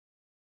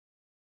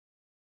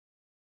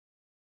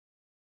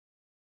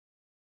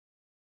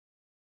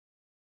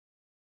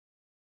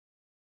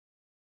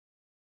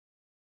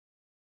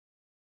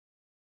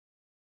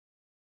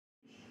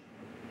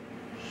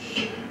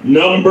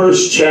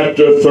Numbers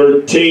chapter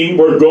 13.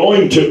 We're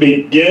going to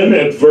begin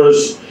at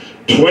verse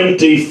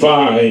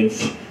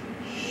 25.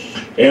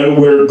 And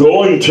we're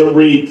going to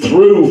read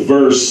through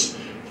verse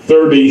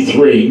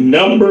 33.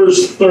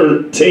 Numbers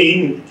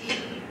 13,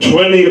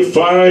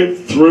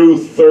 25 through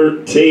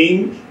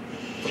 13.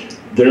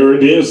 There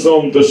it is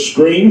on the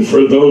screen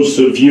for those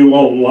of you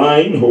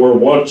online who are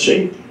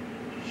watching.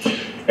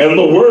 And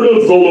the word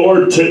of the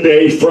Lord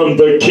today from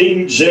the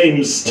King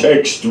James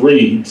text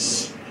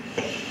reads,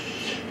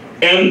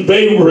 "And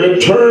they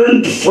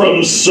returned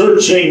from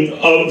searching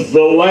of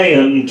the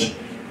land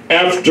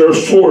after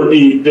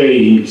 40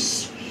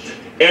 days.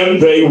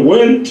 And they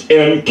went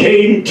and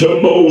came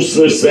to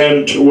Moses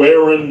and to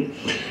Aaron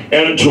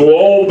and to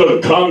all the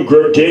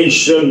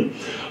congregation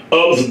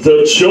of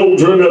the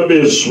children of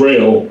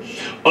Israel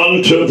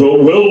unto the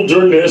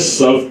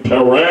wilderness of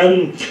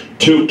Paran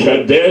to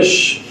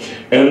Kadesh,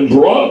 and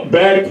brought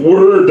back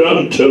word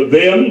unto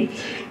them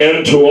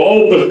and to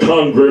all the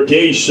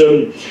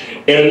congregation,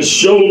 and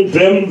showed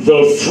them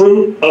the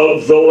fruit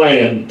of the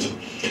land.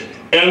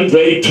 And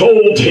they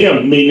told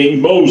him,"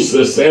 meaning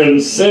Moses,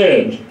 "and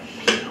said,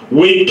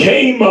 We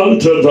came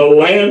unto the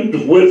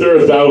land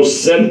whither thou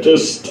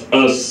sentest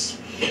us,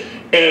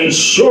 and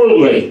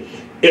surely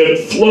it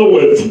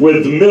floweth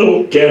with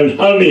milk and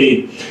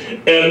honey,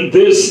 and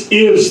this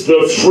is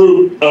the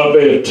fruit of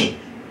it.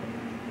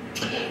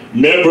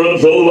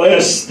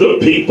 Nevertheless, the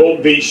people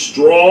be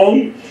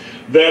strong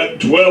that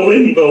dwell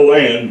in the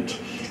land,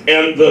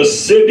 and the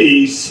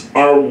cities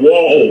are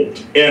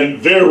walled and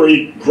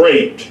very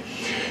great.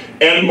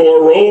 And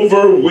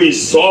moreover, we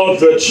saw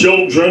the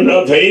children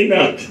of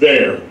Anak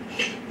there.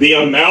 The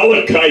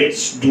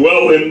Amalekites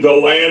dwell in the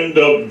land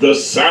of the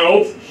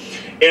south,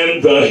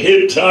 and the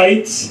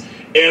Hittites,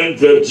 and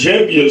the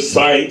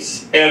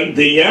Jebusites, and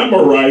the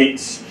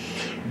Amorites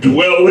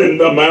dwell in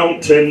the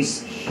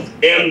mountains,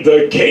 and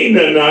the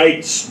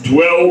Canaanites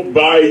dwell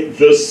by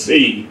the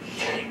sea,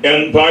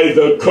 and by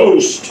the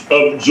coast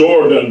of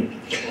Jordan.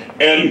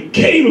 And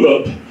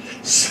Caleb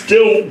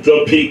stilled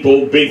the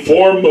people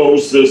before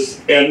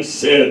Moses, and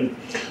said,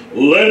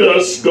 Let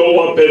us go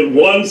up at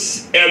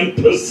once and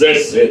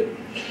possess it,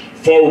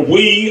 for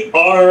we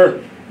are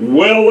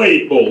well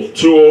able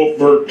to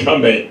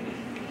overcome it.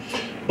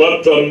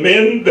 But the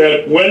men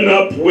that went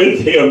up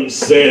with him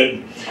said,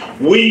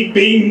 We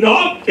be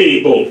not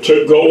able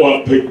to go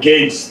up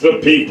against the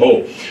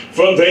people,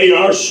 for they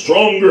are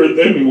stronger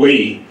than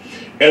we.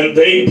 And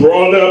they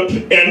brought up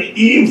an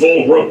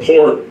evil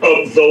report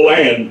of the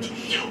land,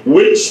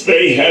 which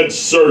they had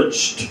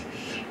searched,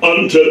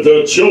 unto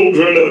the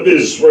children of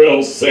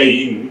Israel,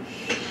 saying,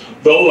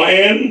 The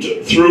land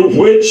through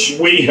which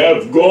we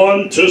have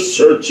gone to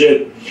search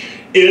it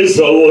is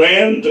a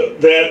land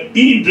that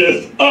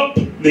eateth up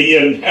the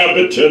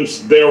inhabitants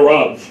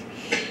thereof.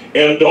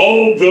 And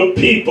all the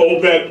people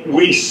that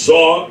we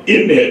saw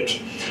in it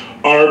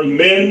are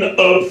men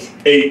of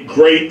a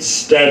great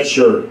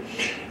stature.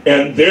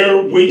 And there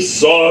we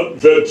saw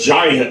the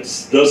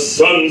giants, the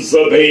sons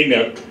of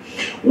Anak,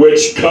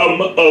 which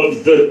come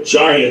of the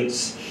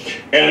giants.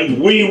 And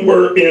we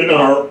were in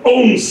our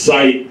own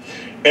sight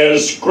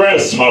as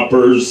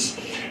grasshoppers,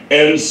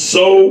 and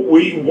so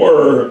we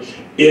were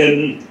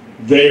in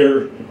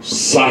their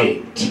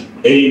sight."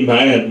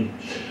 Amen.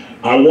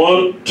 I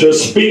want to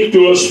speak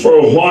to us for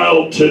a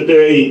while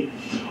today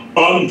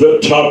on the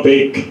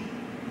topic,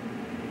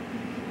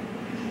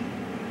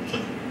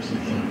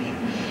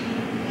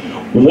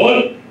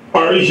 what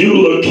are you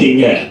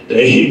looking at?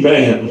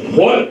 Amen.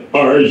 What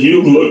are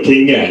you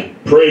looking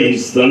at?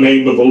 Praise the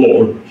name of the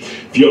Lord.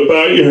 If you'll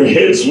bow your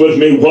heads with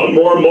me one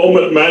more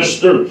moment,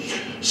 Master,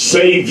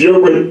 Savior,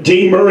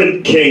 Redeemer,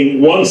 and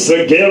King. Once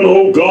again,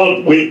 oh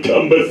God, we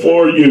come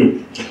before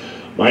you.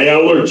 My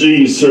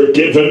allergies are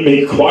giving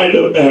me quite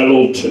a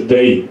battle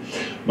today.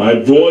 My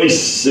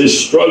voice is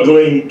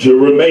struggling to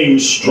remain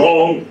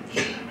strong.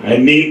 I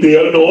need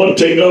the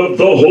anointing of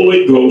the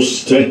Holy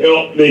Ghost to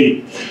help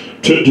me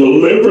to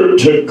deliver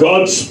to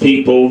God's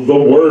people the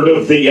word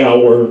of the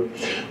hour.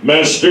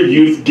 Master,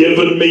 you've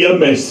given me a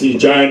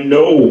message. I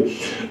know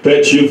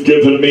that you've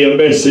given me a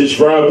message,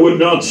 for I would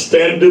not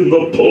stand in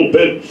the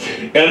pulpit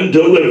and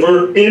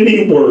deliver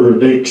any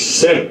word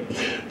except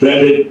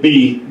that it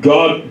be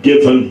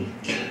God-given.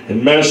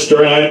 And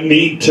Master, I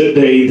need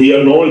today the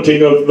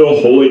anointing of the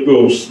Holy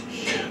Ghost,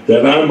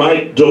 that I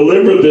might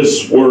deliver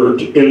this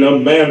word in a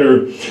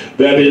manner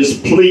that is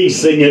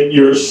pleasing in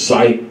your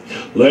sight.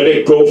 Let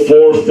it go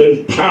forth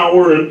in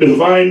power and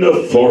divine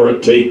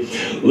authority.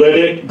 Let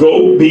it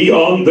go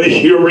beyond the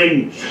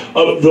hearing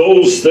of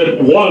those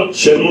that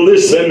watch and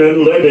listen,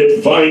 and let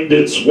it find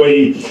its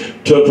way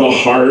to the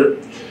heart.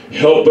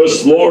 Help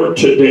us, Lord,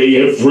 today,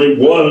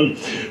 everyone,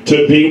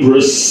 to be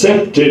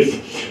receptive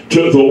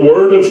to the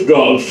word of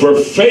God. For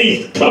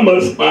faith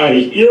cometh by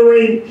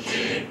hearing,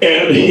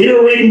 and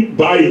hearing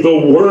by the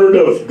word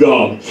of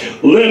God.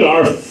 Let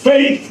our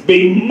faith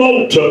be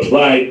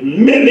multiplied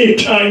many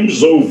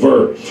times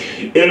over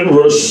in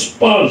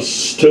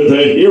response to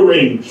the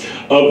hearing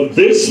of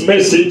this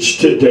message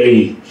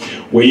today.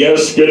 We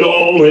ask it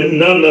all in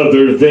none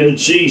other than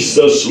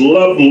Jesus'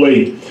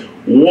 lovely,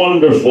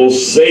 wonderful,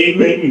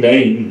 saving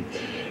name.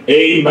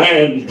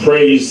 Amen.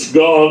 Praise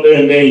God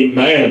and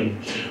amen.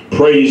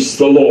 Praise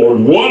the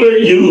Lord. What are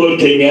you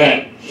looking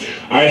at?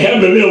 I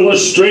have an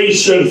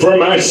illustration for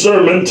my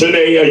sermon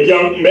today. A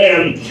young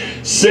man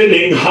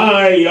sitting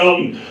high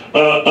on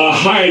a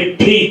high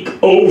peak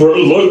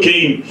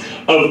overlooking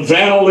a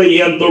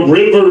valley, and the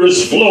river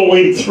is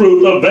flowing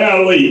through the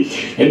valley,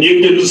 and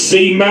you can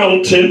see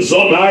mountains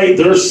on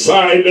either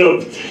side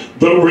of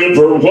the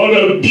river. What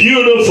a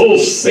beautiful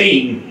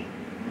scene.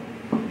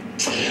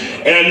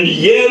 And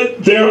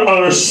yet there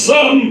are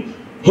some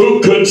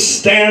who could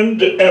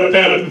stand at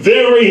that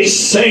very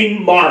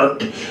same mark,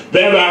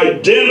 that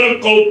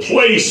identical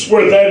place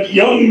where that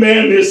young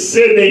man is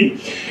sitting,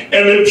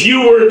 and if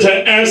you were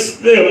to ask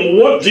them,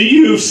 what do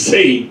you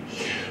see?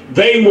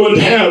 They would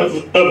have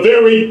a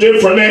very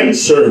different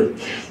answer.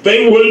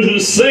 They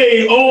wouldn't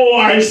say, oh,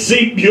 I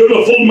see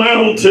beautiful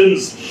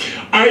mountains,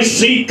 I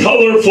see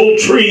colorful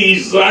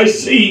trees, I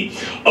see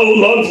a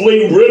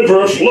lovely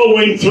river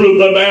flowing through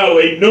the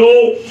valley.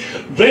 No,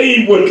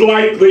 they would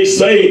likely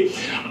say,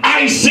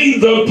 I see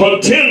the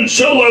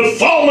potential of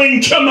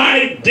falling to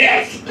my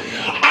death.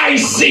 I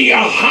see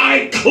a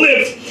high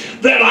cliff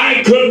that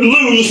I could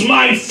lose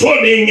my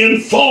footing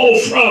and fall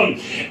from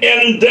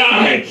and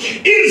die.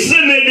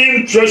 Isn't it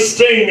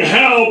interesting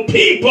how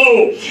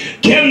people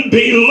can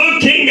be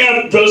looking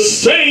at the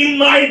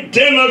same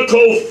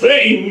identical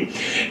thing,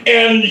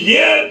 and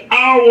yet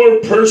our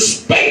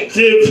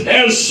perspective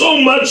has so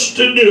much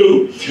to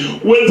do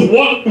with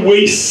what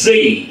we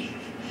see?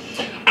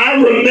 I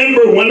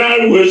remember when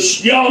I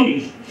was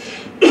young,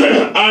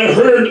 I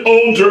heard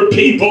older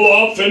people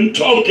often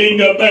talking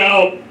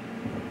about,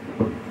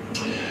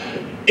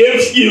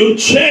 if you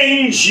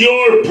change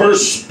your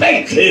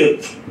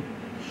perspective,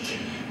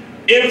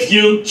 if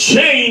you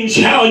change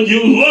how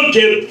you look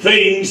at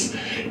things,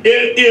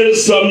 it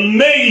is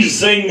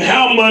amazing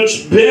how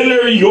much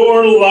better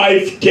your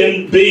life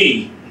can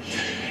be.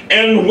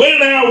 And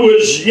when I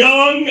was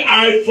young,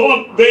 I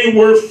thought they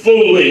were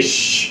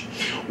foolish.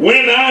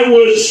 When I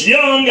was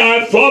young,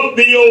 I thought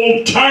the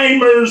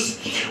old-timers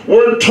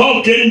were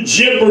talking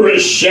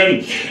gibberish,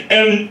 and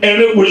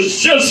it was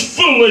just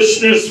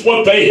foolishness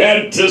what they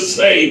had to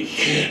say.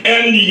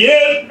 And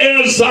yet,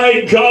 as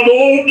I got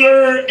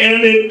older,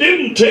 and it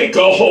didn't take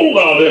a whole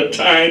lot of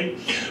time,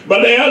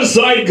 but as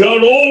I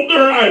got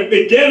older, I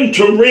began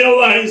to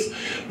realize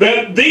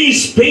that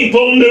these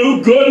people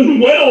knew good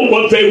and well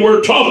what they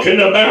were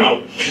talking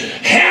about.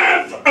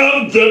 Half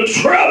of the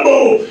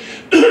trouble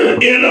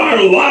in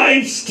our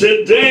lives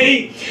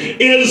today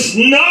is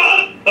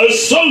not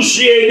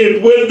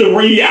associated with the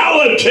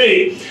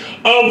reality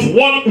of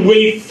what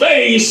we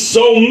face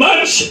so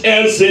much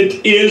as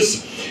it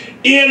is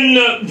in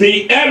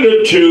the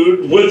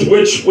attitude with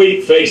which we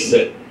face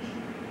it.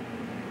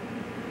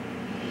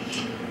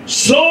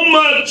 So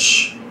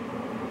much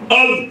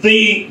of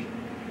the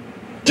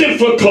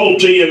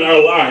difficulty in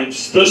our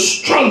lives, the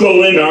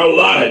struggle in our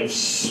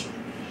lives,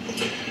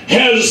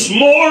 has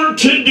more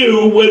to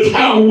do with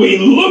how we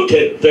look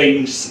at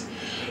things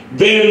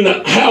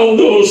than how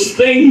those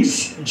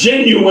things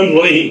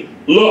genuinely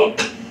look.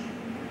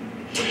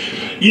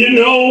 You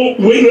know,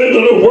 we live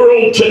in a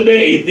world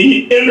today,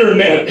 the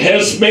internet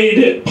has made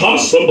it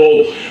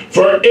possible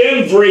for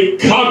every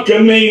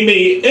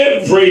cockamamie,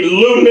 every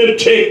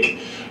lunatic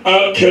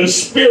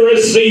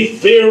conspiracy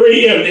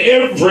theory, and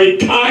every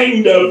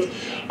kind of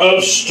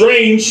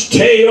strange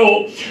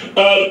tale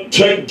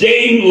to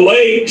gain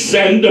legs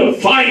and to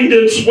find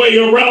its way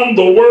around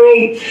the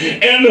world.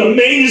 And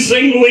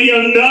amazingly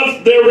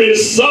enough, there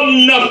is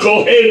some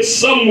knucklehead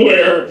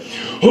somewhere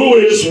who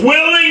is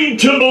willing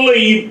to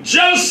believe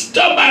just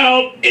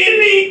about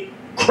any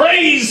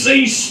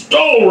crazy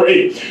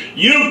story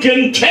you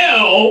can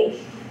tell,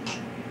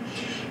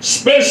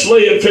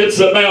 especially if it's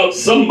about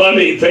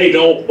somebody they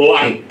don't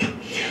like.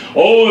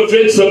 Oh, if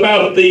it's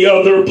about the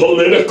other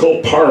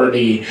political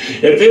party,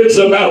 if it's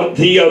about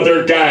the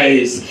other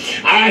guys,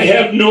 I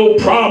have no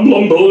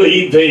problem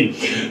believing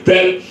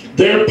that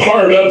they're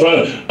part of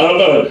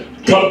a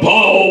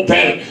cabal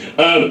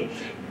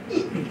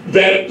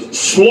that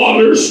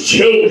slaughters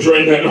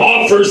children and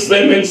offers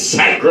them in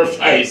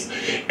sacrifice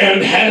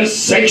and has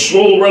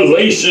sexual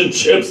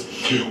relationships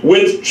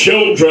with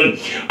children.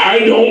 I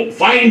don't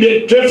find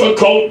it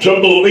difficult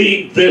to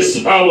believe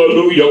this.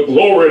 Hallelujah,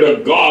 glory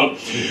to God,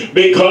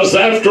 because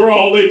after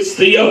all, it's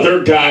the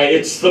other guy,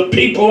 it's the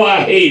people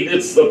I hate,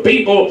 it's the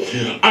people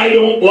I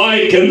don't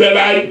like and that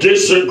I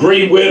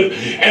disagree with,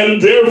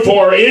 and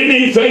therefore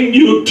anything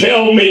you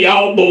tell me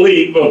I'll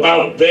believe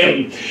about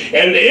them,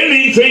 and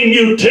anything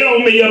you tell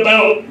me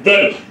about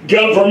the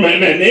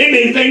government, and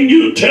anything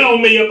you tell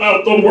me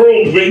about the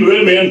world we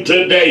live in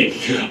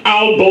today,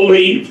 I'll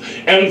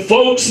believe. And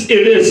folks,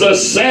 it is a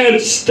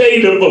sad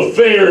state of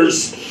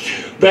affairs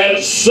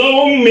that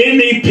so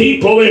many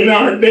people in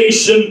our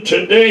nation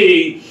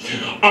today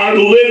are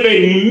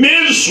living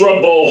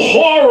miserable,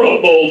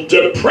 horrible,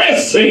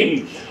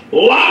 depressing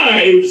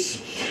lives,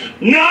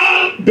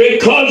 not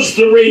because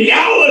the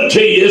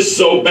reality is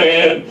so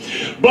bad,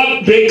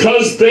 but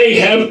because they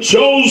have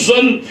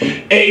chosen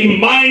a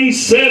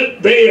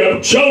mindset, they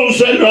have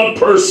chosen a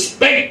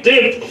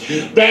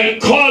perspective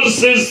that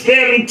causes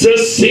them to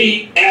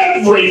see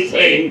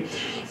everything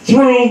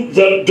through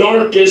the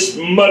darkest,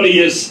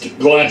 muddiest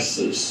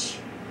glasses.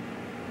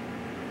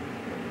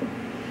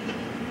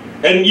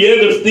 And yet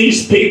if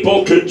these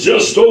people could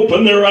just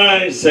open their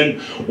eyes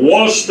and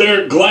wash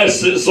their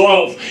glasses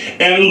off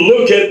and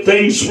look at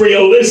things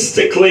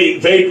realistically,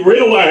 they'd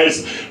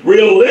realize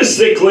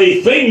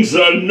realistically things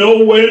are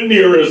nowhere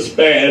near as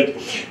bad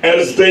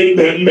as they've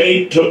been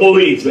made to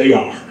believe they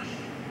are.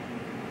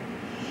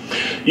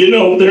 You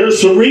know,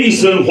 there's a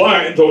reason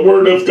why the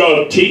Word of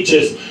God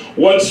teaches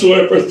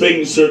whatsoever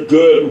things are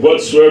good,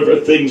 whatsoever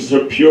things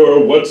are pure,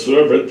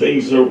 whatsoever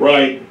things are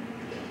right.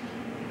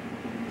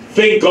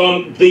 Think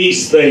on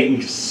these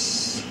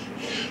things.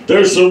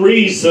 There's a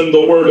reason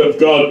the Word of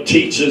God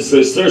teaches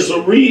this. There's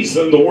a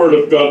reason the Word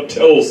of God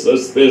tells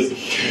us this.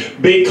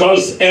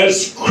 Because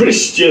as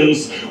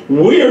Christians,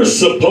 we're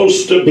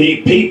supposed to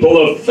be people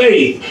of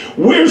faith.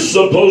 We're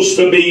supposed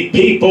to be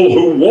people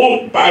who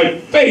walk by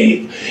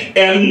faith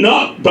and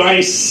not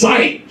by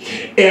sight.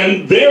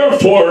 And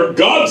therefore,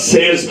 God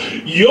says,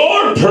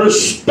 your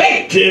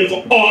perspective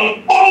ought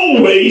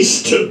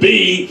always to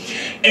be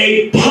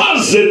a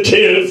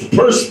positive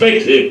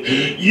perspective.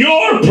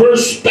 Your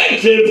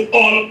perspective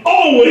ought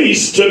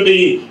always to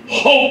be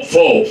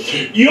hopeful.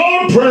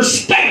 Your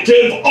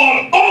perspective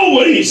ought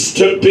always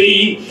to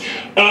be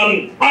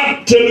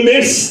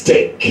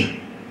optimistic.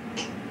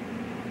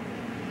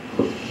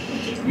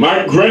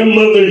 My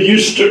grandmother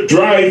used to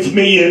drive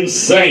me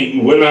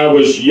insane when I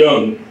was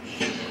young.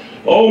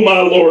 Oh, my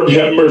Lord,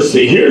 have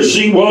mercy. Here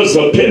she was,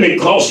 a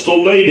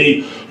Pentecostal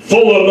lady,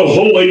 full of the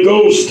Holy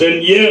Ghost,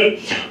 and yet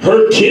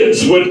her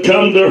kids would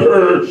come to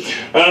her.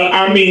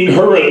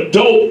 Her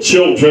adult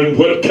children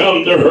would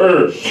come to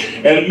her,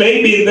 and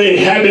maybe they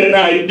had an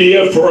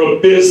idea for a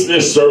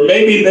business, or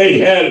maybe they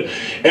had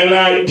an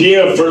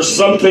idea for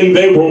something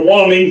they were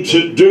wanting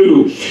to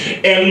do.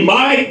 And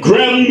my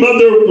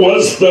grandmother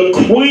was the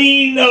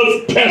queen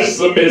of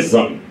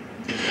pessimism.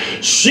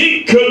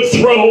 She could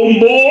throw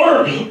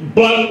more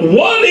but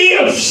what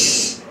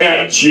ifs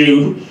at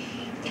you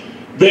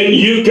than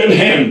you could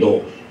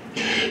handle.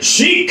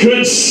 She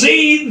could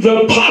see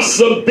the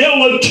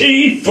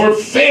possibility for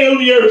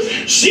failure.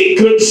 She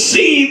could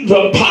see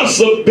the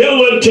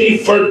possibility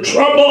for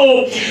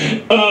trouble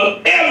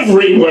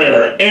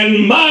everywhere.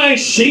 And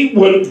she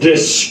would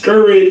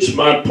discourage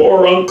my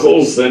poor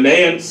uncles and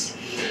aunts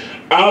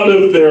out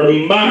of their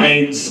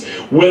minds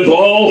with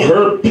all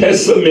her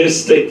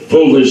pessimistic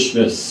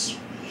foolishness.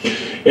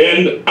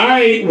 And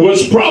I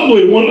was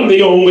probably one of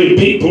the only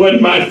people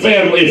in my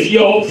family. If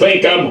y'all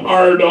think I'm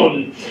hard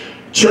on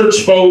church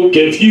folk,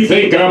 if you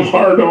think I'm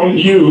hard on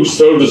you,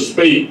 so to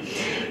speak,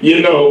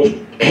 you know,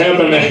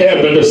 having a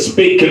habit of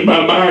speaking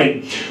my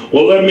mind,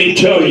 well, let me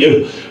tell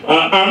you,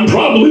 I'm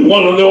probably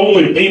one of the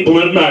only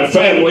people in my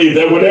family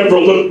that would ever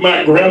look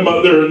my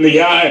grandmother in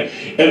the eye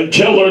and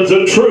tell her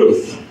the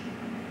truth.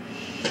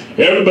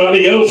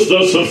 Everybody else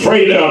was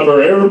afraid of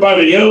her.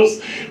 Everybody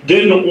else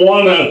didn't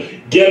want to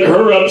get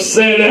her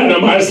upset at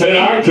him. I said,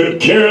 I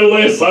could care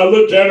less. I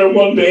looked at her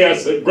one day. I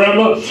said,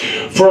 Grandma,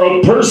 for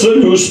a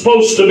person who's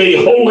supposed to be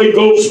Holy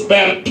Ghost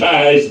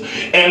baptized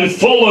and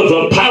full of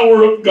the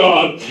power of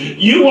God,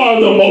 you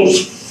are the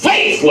most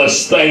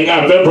faithless thing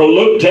I've ever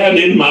looked at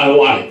in my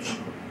life.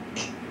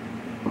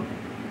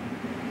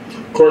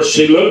 Of course,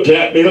 she looked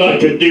at me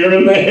like a deer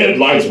in the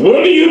headlights.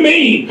 What do you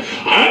mean?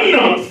 I'm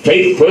not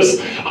faithless.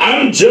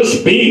 I'm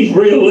just being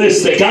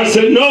realistic. I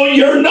said, no,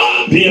 you're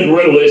not being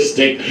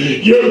realistic.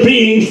 You're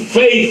being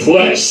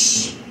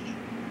faithless.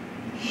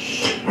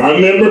 I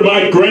remember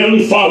my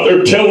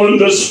grandfather telling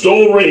the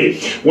story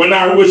when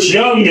I was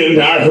young,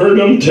 and I heard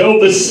him tell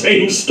the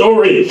same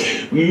story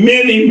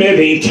many,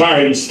 many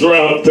times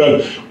throughout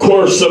the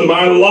course of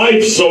my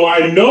life. So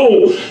I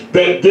know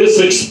that this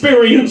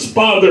experience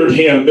bothered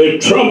him.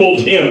 It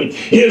troubled him.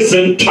 His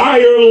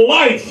entire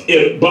life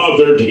it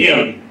bothered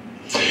him.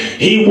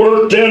 He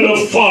worked at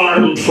a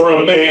farm for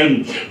a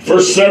man for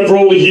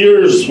several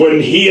years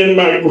when he and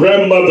my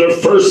grandmother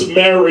first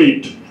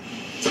married.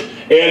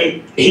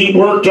 And he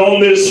worked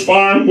on this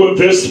farm with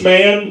this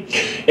man,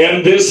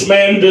 and this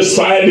man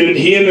decided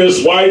he and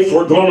his wife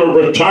were going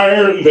to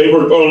retire, and they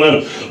were going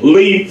to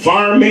leave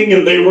farming,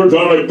 and they were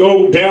going to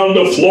go down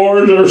to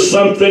Florida or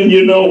something,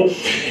 you know.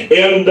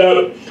 And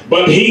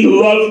but he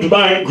loved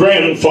my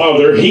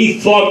grandfather. He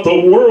thought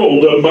the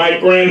world of my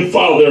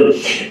grandfather.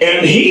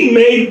 And he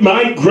made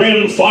my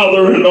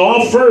grandfather an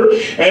offer,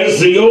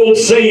 as the old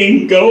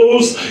saying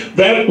goes,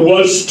 that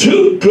was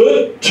too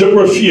good to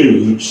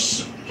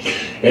refuse.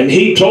 And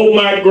he told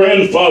my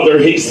grandfather,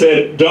 he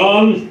said,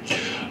 Don,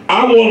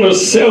 I want to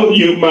sell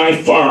you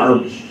my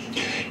farm.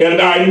 And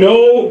I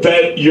know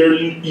that you're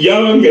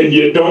young and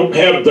you don't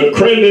have the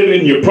credit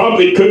and you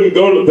probably couldn't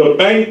go to the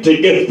bank to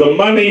get the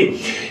money.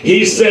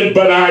 He said,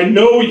 but I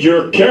know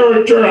your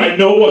character. I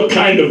know what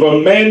kind of a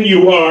man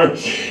you are.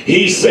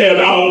 He said,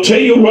 I'll tell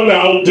you what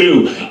I'll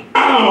do.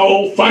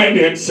 I'll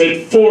finance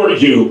it for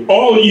you.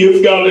 All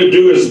you've got to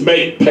do is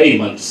make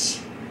payments.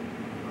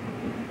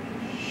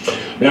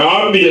 Now,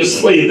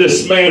 obviously,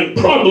 this man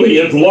probably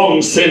had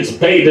long since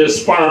paid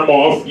his farm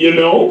off, you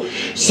know.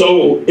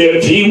 So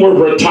if he were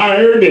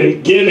retired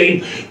and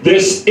getting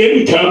this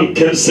income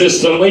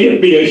consistently,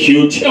 it'd be a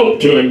huge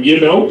help to him,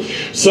 you know.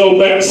 So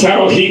that's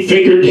how he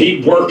figured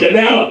he'd work it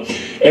out.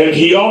 And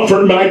he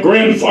offered my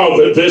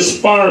grandfather this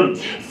farm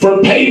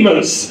for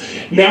payments.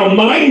 Now,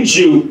 mind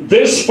you,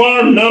 this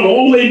farm, not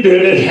only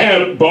did it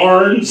have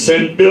barns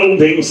and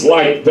buildings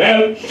like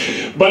that,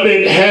 but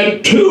it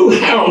had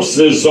 2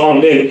 houses on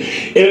it.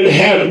 It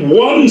had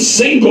 1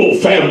 single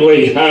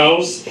family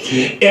house,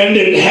 and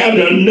it had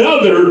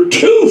another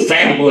 2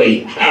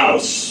 family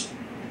house.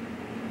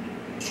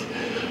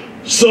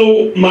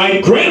 So my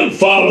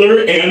grandfather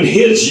and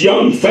his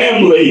young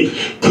family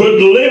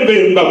could live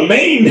in the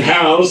main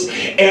house,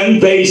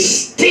 and they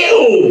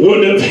still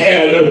would have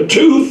had a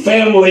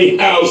 2-family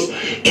house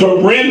to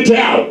rent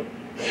out.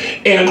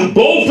 And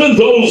both of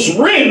those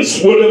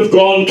rents would have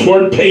gone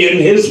toward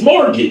paying his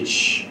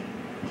mortgage.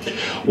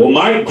 Well,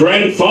 my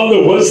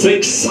grandfather was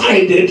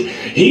excited.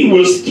 He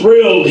was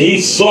thrilled.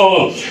 He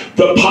saw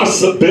the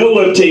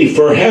possibility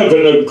for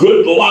having a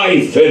good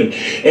life and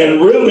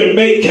really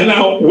making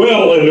out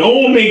well and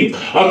owning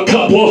a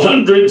couple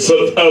hundreds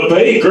of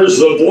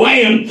acres of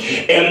land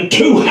and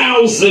 2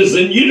 houses,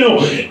 and you know,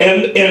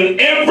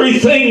 and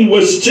everything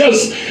was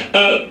just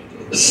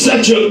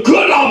such a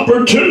good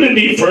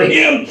opportunity for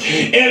him.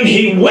 And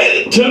he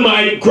went to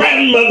my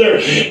grandmother,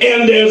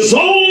 and as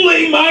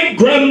only my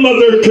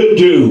grandmother could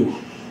do,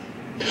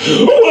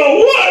 well,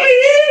 what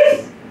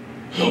if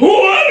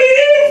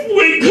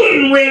we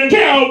couldn't rent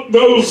out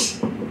those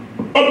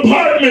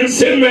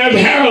apartments in that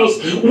house?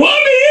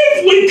 What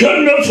if we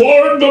couldn't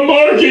afford the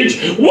mortgage?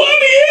 What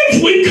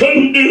if we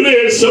couldn't do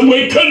this and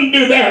we couldn't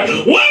do that?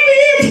 What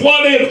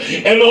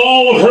if? And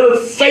all her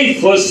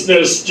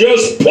faithlessness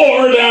just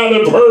poured out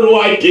of her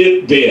like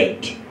it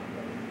did.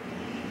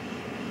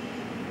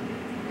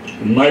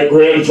 And my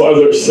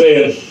grandfather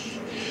said,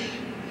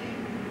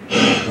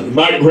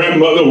 my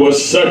grandmother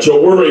was such a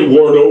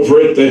worrywart over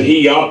it that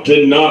he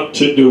opted not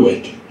to do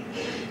it.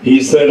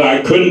 He said,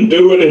 I couldn't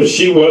do it if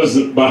she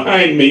wasn't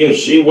behind me, if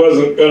she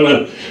wasn't going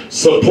to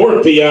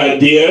support the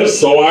idea,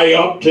 so I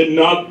opted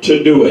not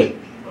to do it.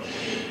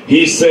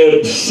 He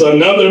said, so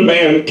another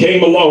man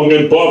came along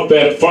and bought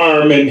that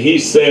farm, and he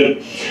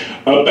said,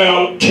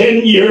 about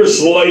 10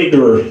 years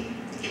later,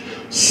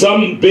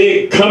 some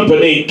big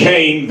company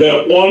came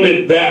that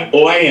wanted that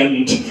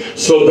land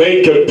so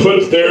they could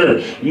put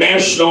their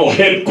national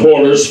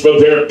headquarters for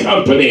their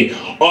company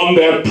on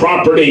that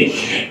property.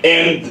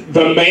 And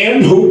the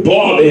man who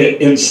bought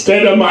it,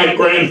 instead of my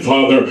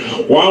grandfather,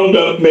 wound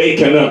up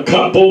making a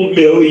couple $1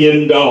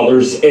 million.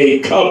 A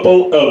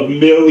couple of $1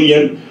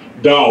 million.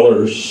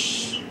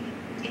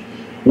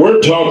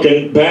 We're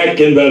talking back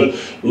in the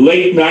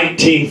late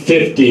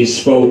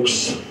 1950s,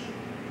 folks.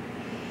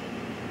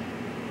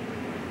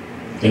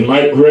 And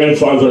my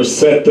grandfather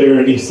sat there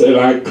and he said,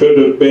 I could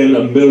have been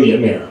a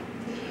millionaire.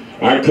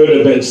 I could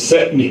have been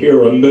sitting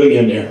here a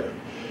millionaire.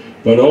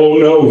 But oh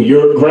no,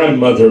 your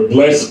grandmother,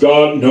 bless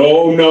God,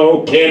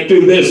 no, can't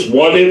do this.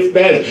 What if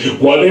that?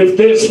 What if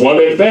this? What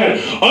if that?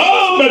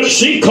 Oh, but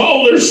she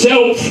called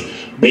herself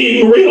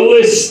being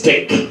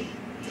realistic.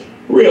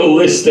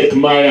 Realistic,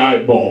 my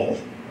eyeball.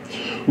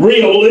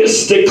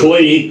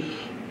 Realistically,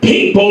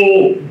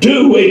 people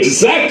do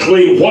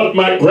exactly what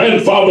my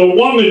grandfather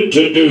wanted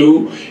to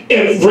do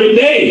every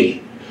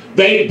day.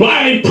 They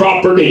buy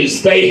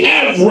properties. They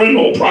have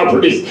rental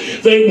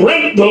properties. They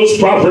rent those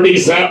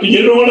properties out.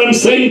 You know what I'm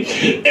saying?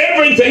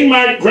 Everything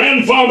my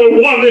grandfather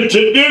wanted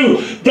to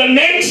do, the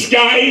next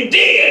guy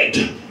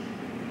did.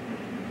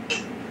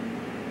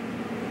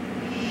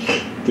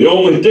 The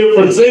only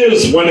difference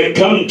is when it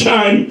comes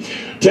time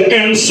to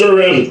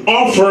answer an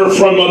offer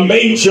from a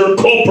major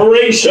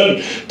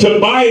corporation to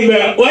buy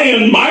that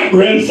land, my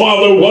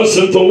grandfather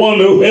wasn't the one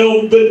who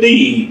held the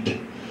deed.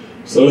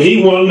 So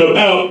he wasn't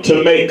about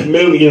to make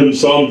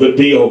millions on the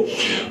deal.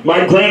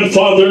 My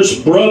grandfather's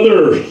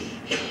brother,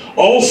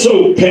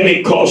 also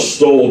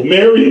Pentecostal,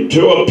 married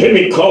to a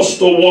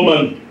Pentecostal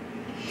woman.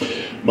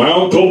 My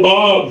Uncle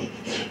Bob,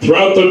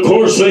 throughout the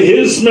course of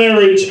his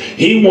marriage,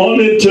 he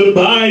wanted to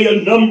buy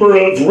a number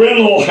of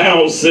rental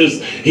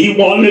houses. He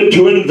wanted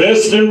to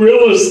invest in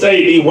real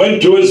estate. He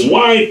went to his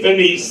wife and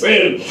he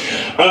said,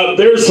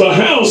 there's a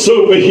house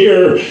over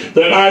here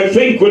that I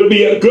think would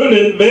be a good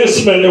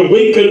investment, and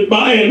we could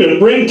buy it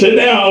and rent it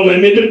out,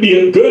 and it'd be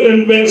a good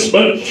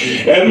investment.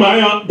 And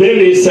my Aunt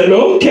Betty said,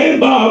 okay,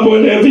 Bob,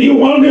 whatever you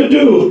want to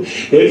do.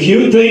 If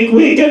you think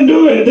we can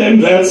do it, then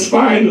that's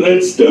fine.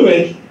 Let's do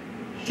it.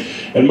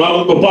 And my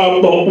Uncle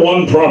Bob bought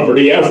one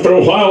property. After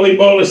a while, he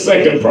bought a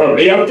second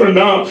property. After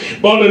now,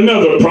 bought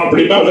another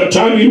property. By the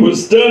time he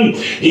was done,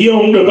 he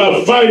owned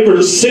about 5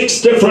 or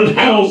 6 different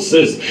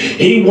houses.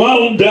 He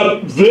wound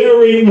up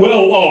very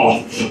well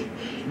off,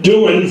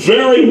 doing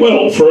very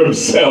well for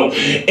himself.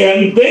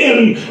 And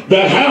then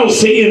the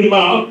house he and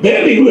my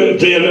Betty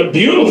lived in, a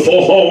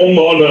beautiful home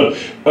on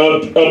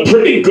a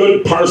pretty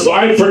good parcel.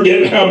 I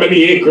forget how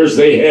many acres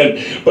they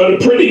had, but a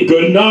pretty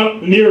good,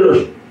 not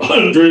near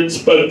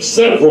hundreds, but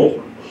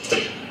several.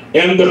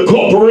 And the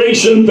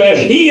corporation that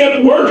he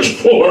had worked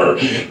for,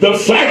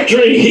 the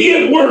factory he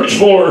had worked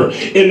for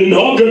in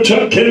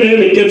Naugatuck,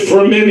 Connecticut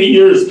for many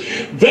years,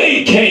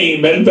 they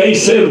came and they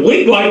said,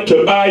 we'd like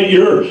to buy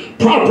your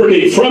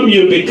property from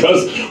you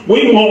because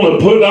we want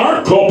to put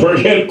our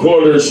corporate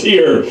headquarters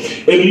here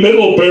in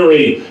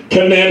Middlebury,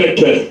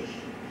 Connecticut.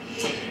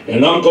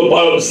 And Uncle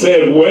Bob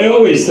said,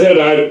 well, he said,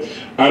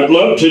 I'd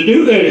love to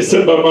do that. He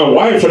said, but my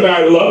wife and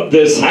I love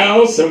this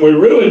house and we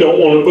really don't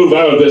want to move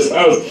out of this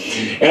house.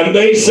 And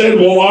they said,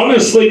 well,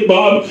 honestly,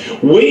 Bob,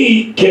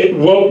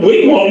 what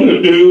we want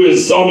to do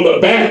is on the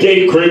back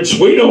acreage,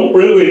 we don't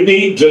really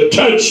need to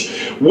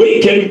touch.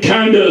 We can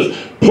kind of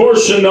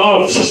portion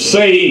off,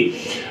 say,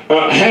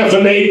 half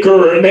an acre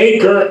or an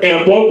acre,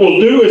 and what we'll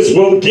do is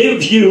we'll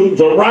give you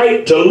the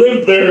right to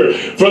live there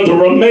for the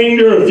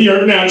remainder of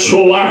your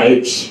natural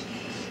lives.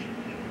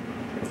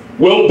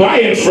 We'll buy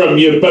it from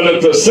you, but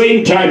at the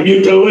same time,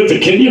 you can live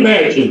it. Can you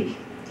imagine?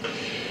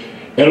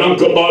 And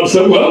Uncle Bob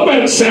said, well,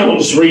 that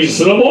sounds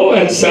reasonable.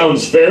 That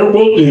sounds fair.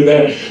 We'll do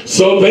that.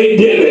 So they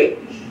did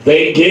it.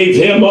 They gave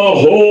him a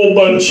whole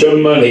bunch of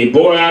money.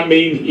 Boy, I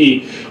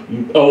mean,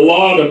 a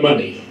lot of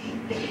money.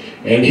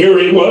 And here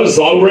he was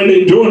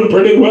already doing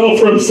pretty well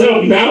for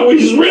himself. Now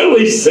he's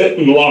really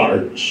sitting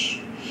large.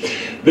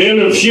 Then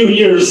a few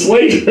years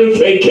later,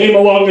 they came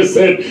along and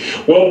said,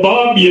 well,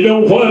 Bob, you know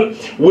what?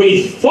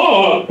 We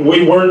thought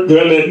we weren't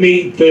going to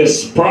need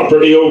this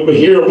property over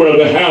here where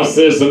the house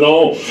is and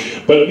all,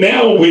 but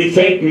now we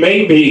think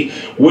maybe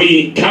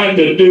we kind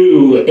of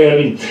do.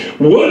 And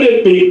would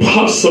it be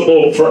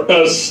possible for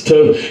us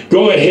to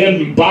go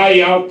ahead and buy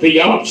out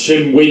the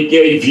option we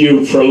gave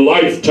you for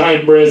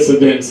lifetime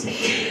residence?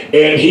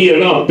 And he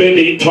and Aunt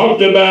Betty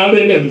talked about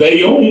it, and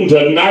they owned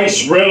a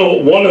nice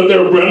rental. One of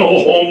their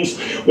rental homes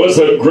was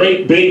a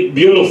great, big,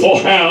 beautiful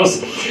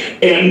house.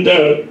 And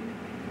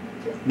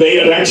they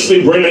had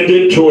actually rented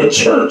it to a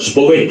church,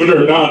 believe it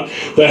or not.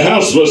 The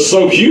house was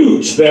so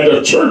huge that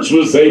a church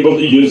was able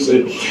to use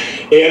it.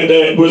 And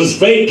it was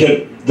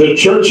vacant. The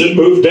church had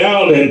moved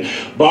out, and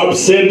Bob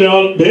said to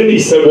Aunt Betty,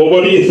 said, well,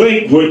 what do you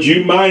think? Would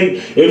you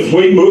mind if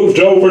we moved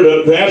over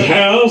to that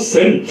house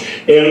and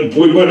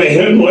we went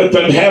ahead and let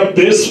them have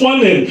this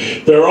one? And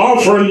they're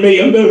offering me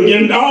 $1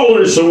 million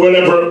or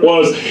whatever it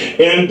was.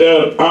 And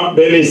Aunt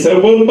Betty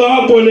said, well,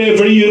 Bob,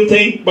 whatever you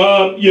think,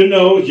 Bob, you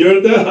know, you're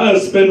the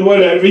husband,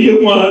 whatever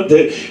you want.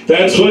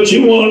 That's what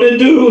you want to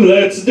do.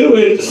 Let's do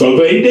it. So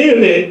they did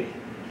it.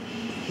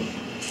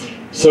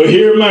 So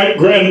here my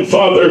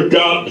grandfather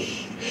got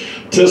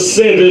to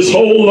sit his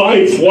whole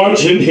life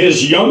watching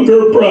his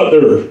younger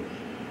brother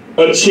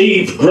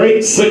achieve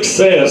great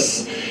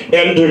success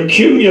and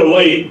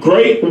accumulate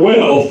great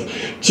wealth.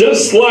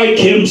 Just like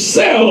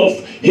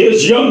himself,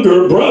 his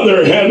younger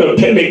brother had a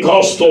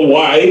Pentecostal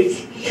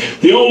wife.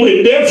 The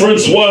only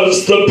difference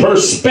was the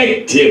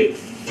perspective.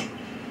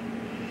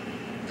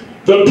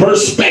 The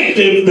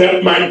perspective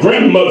that my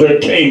grandmother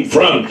came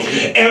from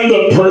and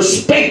the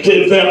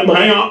perspective that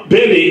my Aunt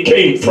Betty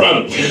came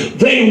from.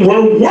 They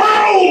were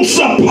worlds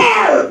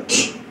apart.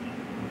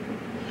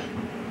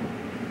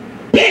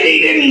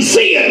 Betty didn't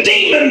see a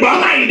demon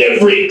behind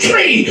every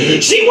tree.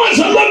 She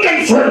wasn't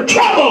looking for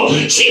trouble.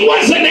 She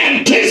wasn't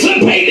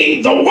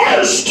anticipating the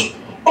worst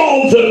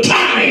all the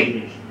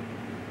time.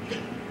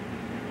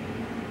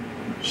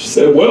 She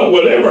said, well,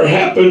 whatever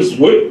happens,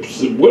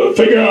 we'll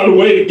figure out a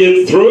way to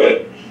get through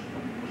it.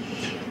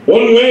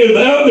 One way or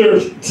the other,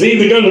 it's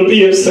either going to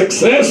be a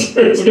success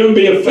or it's going to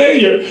be a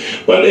failure.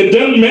 But it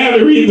doesn't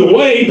matter either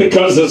way,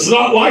 because it's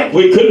not like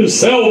we couldn't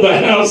sell the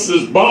house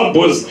as Bob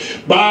was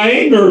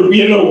buying, or,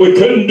 you know, we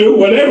couldn't do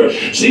whatever.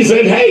 She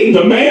said, hey,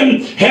 the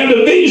man had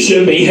a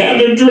vision. He had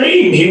a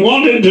dream. He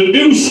wanted to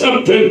do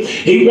something.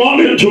 He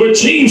wanted to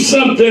achieve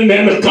something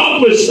and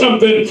accomplish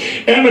something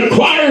and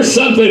acquire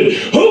something.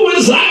 Who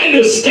was I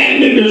to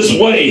stand in his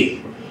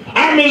way?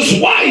 I'm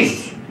his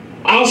wife.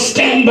 I'll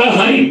stand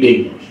behind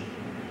him.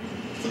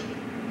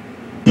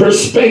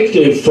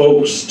 Perspective,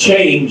 folks,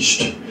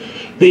 changed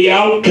the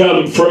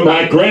outcome for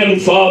my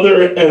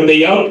grandfather and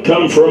the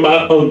outcome for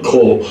my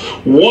uncle.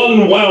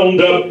 One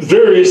wound up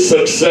very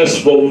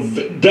successful,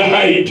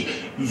 died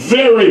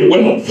very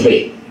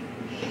wealthy.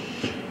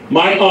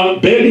 My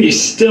Aunt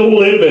Betty's still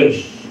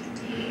living.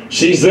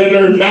 She's in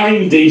her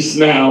 90s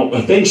now.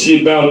 I think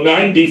she's about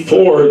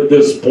 94 at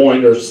this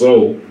point or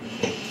so.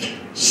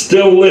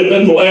 Still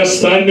living.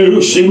 Last I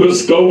knew, she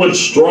was going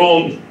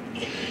strong.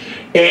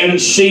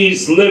 and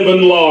she's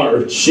living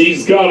large.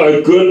 She's got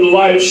a good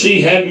life.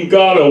 She hadn't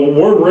got a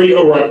worry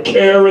or a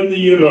care in the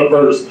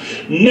universe.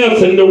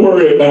 Nothing to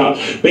worry about,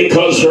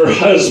 because her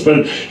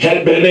husband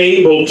had been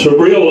able to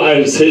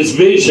realize his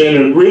vision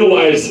and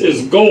realize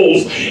his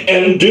goals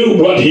and do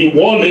what he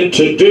wanted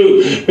to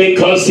do,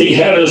 because he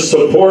had a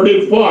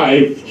supportive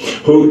wife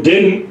who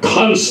didn't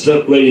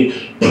constantly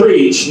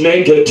preach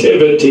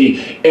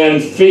negativity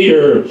and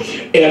fear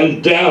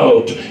and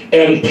doubt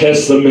and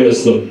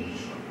pessimism.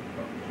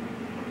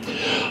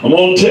 I'm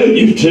going to tell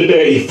you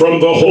today from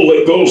the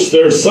Holy Ghost,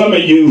 there's some of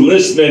you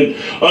listening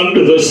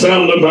under the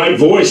sound of my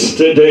voice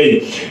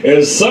today,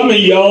 and some of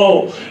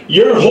y'all,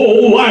 your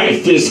whole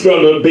life is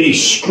going to be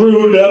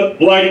screwed up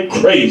like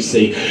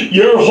crazy.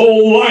 Your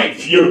whole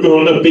life you're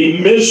going to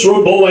be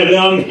miserable and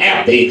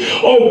unhappy.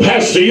 Oh,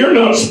 Pastor, you're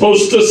not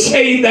supposed to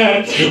say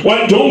that.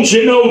 Why, don't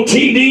you know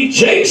T.D.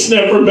 Jakes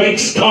never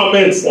makes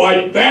comments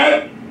like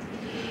that?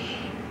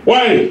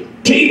 Why,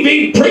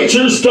 TV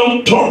preachers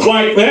don't talk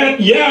like that.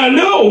 Yeah, I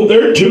know.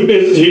 They're too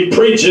busy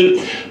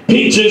preaching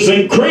peaches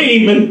and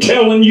cream and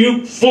telling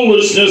you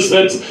foolishness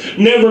that's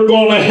never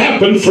going to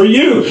happen for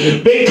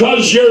you,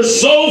 because you're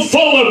so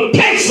full of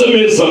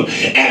pessimism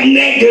and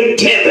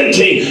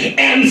negativity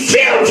and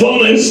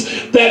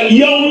fearfulness that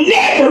you'll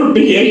never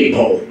be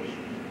able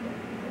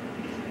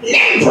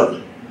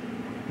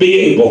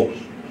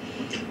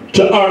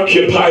to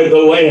occupy the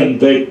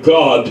land that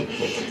God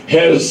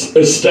has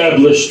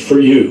established for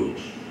you.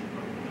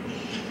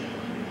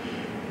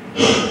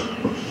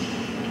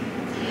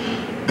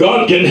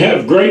 God can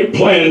have great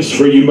plans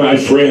for you, my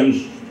friend.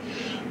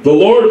 The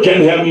Lord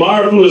can have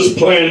marvelous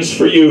plans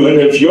for you, and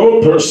if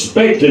your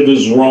perspective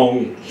is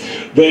wrong,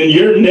 then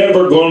you're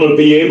never going to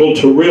be able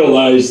to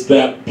realize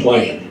that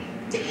plan.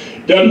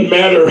 Doesn't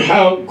matter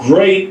how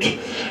great,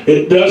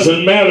 it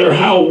doesn't matter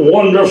how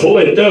wonderful,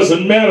 it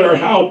doesn't matter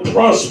how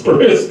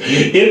prosperous,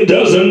 it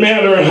doesn't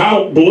matter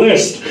how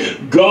blessed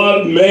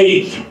God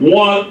may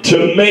want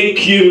to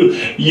make you,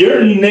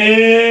 you're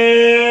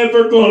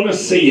never going to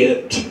see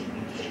it.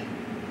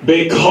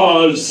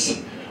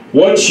 Because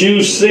what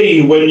you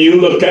see when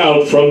you look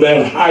out from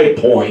that high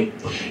point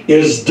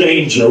is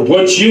danger.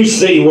 What you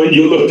see when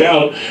you look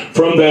out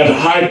from that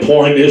high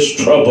point is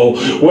trouble.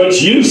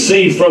 What you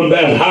see from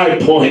that high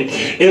point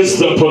is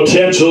the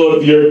potential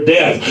of your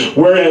death.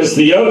 Whereas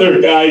the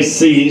other guy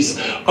sees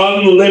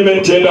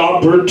unlimited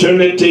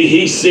opportunity.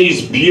 He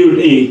sees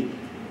beauty.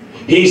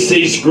 He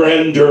sees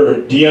grandeur.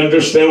 Do you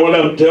understand what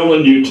I'm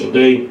telling you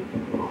today?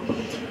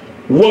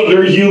 What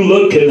are you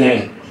looking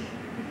at?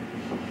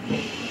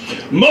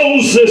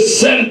 Moses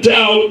sent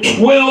out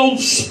 12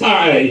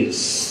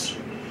 spies,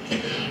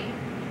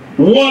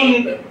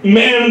 one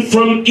man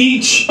from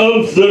each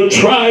of the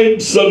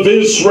tribes of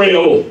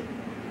Israel.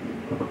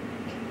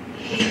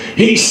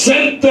 He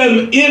sent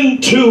them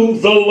into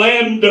the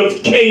land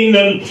of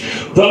Canaan,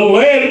 the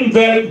land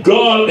that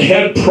God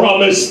had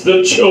promised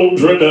the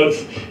children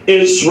of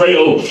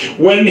Israel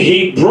when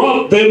he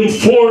brought them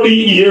 40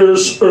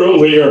 years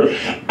earlier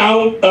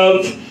out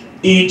of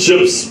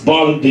Egypt's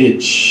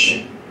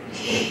bondage.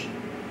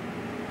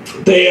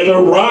 They had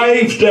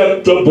arrived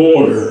at the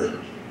border.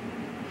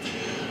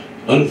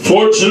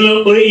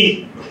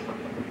 Unfortunately,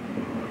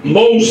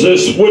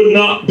 Moses would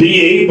not be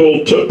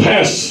able to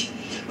pass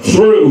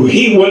through.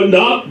 He would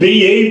not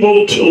be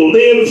able to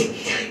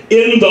live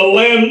in the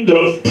land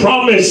of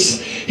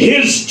promise.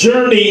 His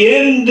journey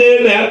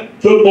ended at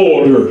the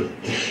border.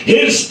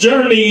 His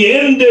journey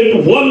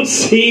ended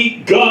once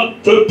he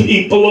got the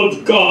people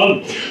of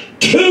God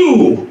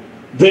to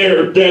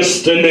their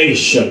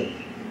destination.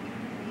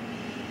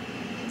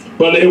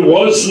 But it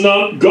was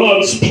not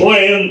God's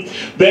plan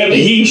that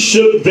he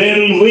should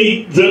then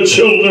lead the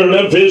children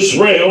of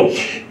Israel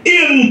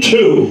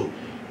into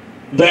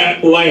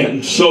that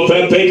land so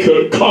that they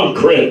could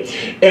conquer it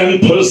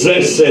and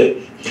possess it.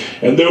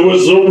 And there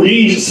was a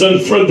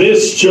reason for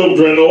this,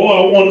 children. Oh,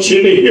 I want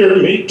you to hear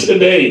me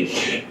today.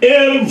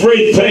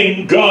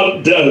 Everything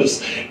God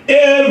does,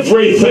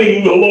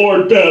 everything the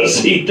Lord does,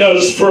 he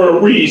does for a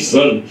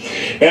reason.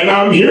 And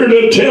I'm here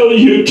to tell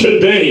you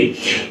today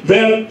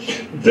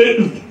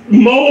that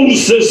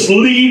Moses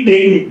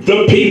leading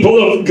the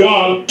people of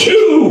God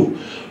to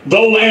the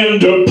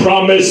land of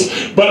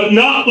promise, but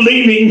not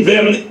leading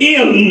them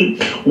in,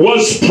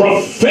 was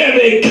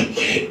prophetic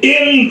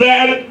in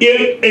that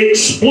it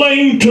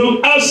explained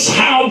to us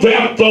how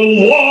that the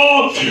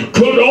law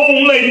could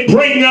only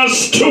bring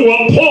us to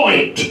a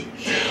point.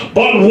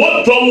 But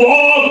what the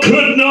law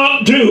could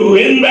not do,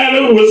 in that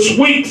it was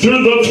weak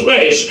through the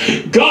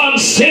flesh, God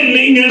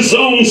sending his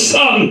own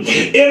Son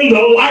in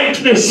the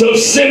likeness of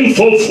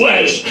sinful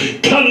flesh,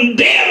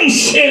 condemned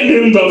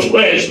sin in the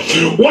flesh.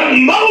 What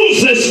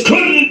Moses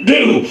couldn't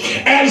do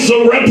as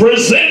a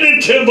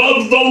representative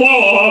of the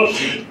law,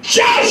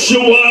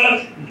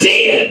 Joshua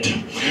did.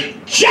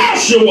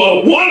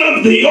 Joshua, one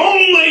of the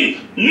only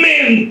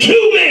men,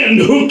 two men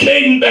who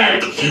came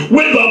back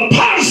with a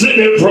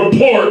positive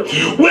report,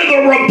 with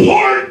a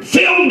report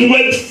filled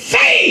with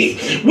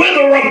faith, with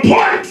a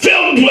report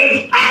filled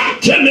with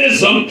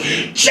optimism.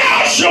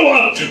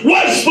 Joshua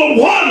was the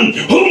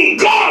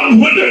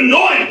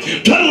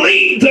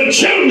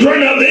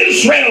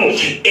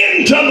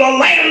into the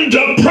land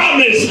of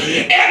promise.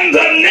 And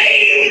the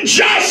name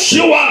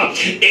Joshua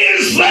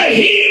is the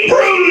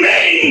Hebrew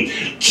name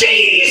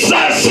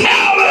Jesus.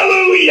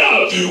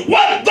 Hallelujah.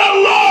 What the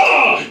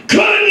law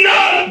could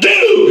not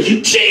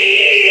do,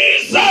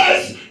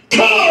 Jesus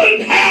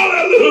could.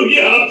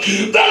 Hallelujah.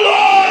 The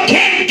law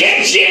can't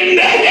get you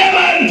into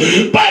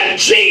heaven, but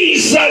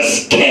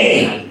Jesus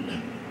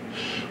can.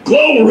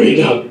 Glory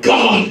to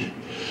God.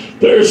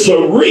 There's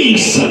a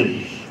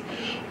reason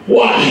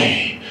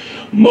why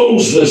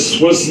Moses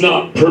was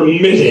not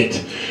permitted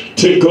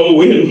to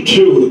go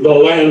into the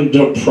land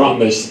of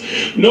promise.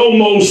 No,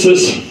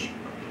 Moses,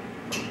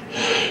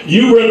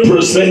 you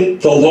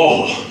represent the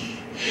law.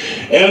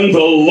 And the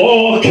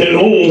law can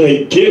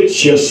only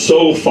get you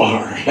so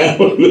far.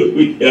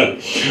 Hallelujah.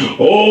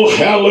 Oh,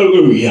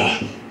 hallelujah.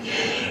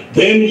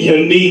 Then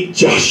you need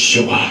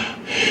Joshua.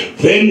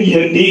 Then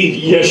you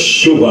need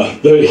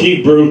Yeshua, the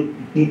Hebrew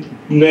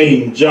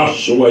name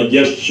Joshua,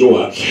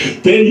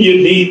 Yeshua. Then you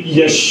need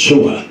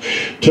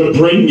Yeshua to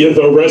bring you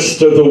the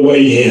rest of the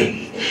way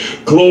in.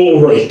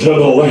 Glory to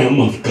the Lamb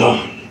of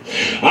God.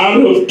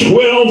 Out of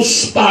 12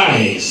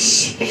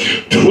 spies,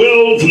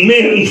 12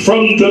 men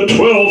from the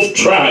 12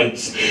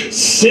 tribes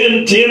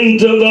sent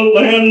into the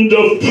land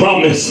of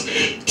promise,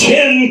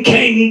 10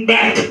 came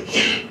back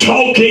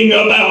talking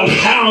about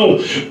how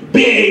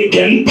big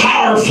and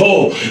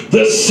powerful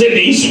the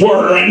cities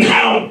were and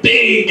how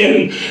big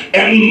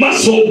and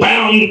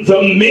muscle-bound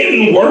the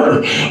men were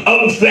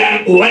of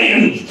that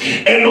land.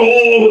 And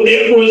oh,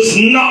 it was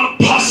not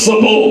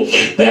possible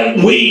that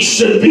we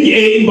should be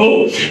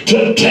able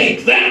to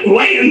take that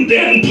land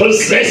and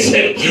possess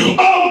it.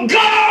 Oh,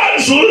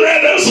 God's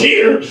led us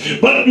here,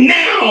 but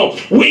now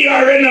we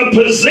are in a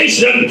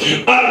position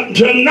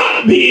to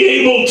not be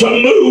able to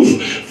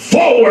move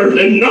forward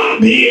and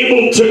not be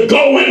able to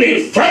go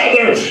any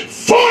further.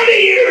 40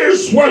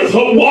 years worth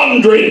of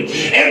wandering,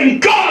 and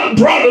God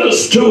brought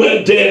us to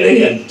a dead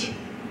end.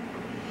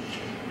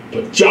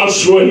 But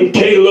Joshua and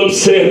Caleb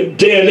said,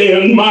 dead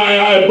end, my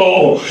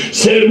eyeball,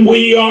 said,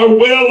 we are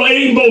well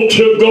able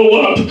to go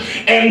up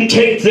and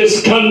take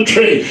this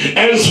country.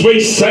 As we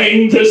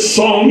sang this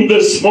song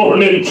this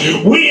morning,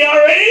 we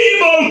are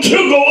able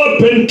to go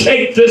up and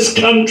take this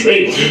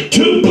country,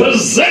 to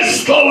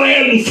possess the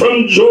land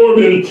from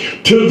Jordan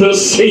to the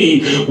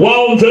sea.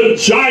 While the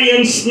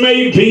giants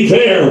may be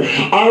there,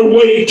 our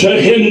way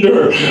to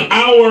hinder,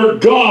 our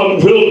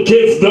God will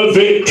give the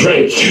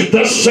victory.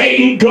 The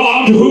same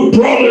God who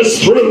brought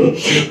us through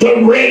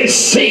the Red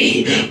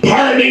Sea,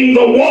 parting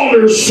the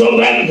waters so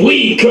that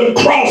we could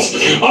cross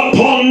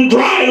upon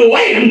dry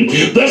land.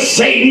 The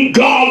same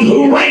God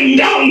who rained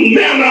down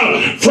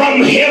manna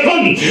from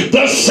heaven.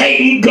 The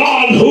same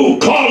God who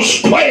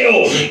caused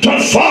quail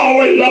to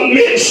fall in the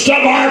midst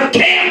of our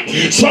camp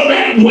so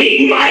that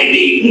we might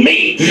eat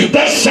meat.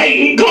 The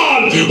same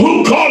God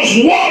who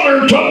caused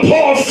water to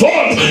pour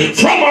forth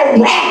from a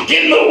rock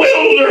in the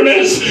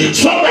wilderness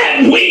so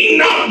that we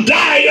not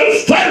die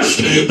of thirst.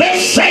 The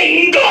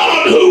same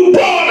God who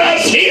brought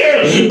us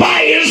here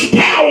by his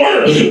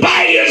power,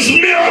 by his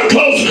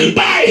miracles,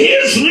 by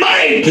his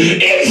might,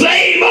 is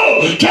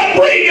able to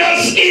bring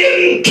us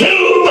into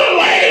the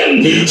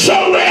land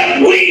so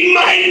that we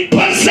might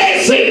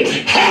possess it.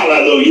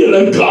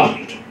 Hallelujah to God.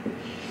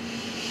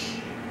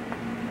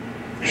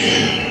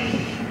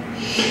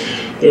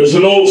 There's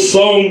an old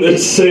song that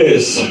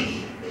says,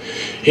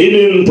 he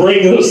didn't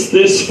bring us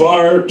this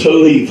far to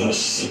leave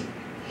us.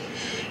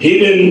 He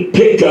didn't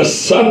pick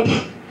us up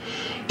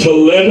to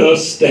let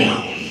us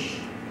down.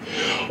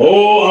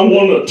 Oh, I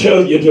want to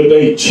tell you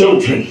today,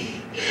 children,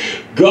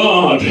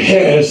 God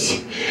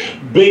has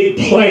big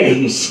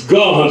plans.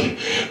 God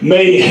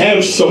may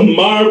have some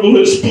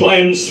marvelous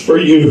plans for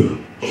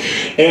you.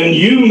 And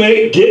you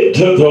may get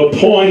to the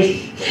point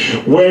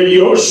where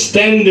you're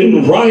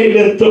standing right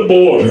at the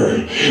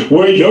border,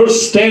 where you're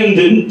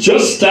standing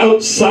just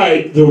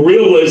outside the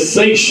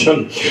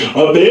realization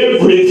of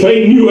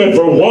everything you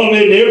ever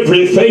wanted,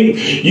 everything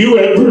you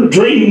ever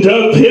dreamed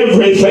of,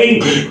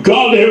 everything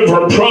God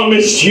ever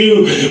promised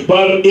you.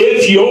 But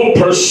if your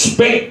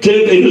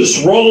perspective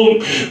is wrong,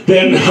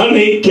 then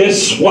honey,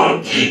 guess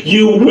what?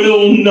 You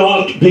will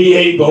not be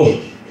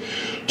able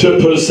to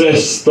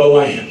possess the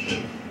land.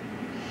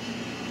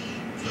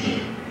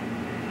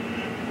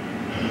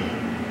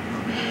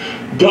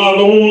 God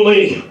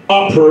only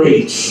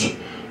operates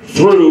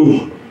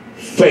through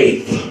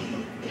faith.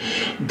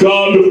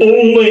 God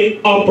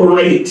only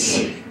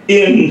operates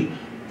in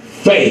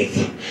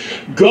faith.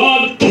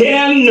 God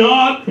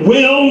cannot,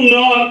 will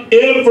not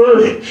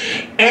ever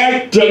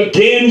act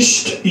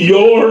against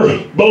your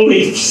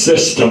belief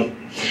system.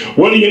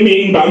 What do you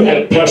mean by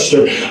that,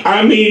 Pastor?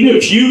 I mean,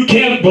 if you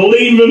can't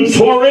believe him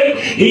for it,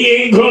 he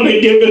ain't going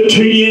to give it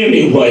to you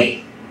anyway.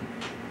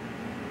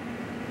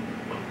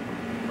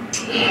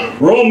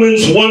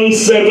 Romans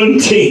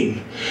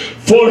 1:17.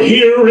 For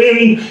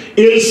herein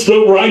is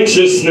the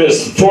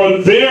righteousness, for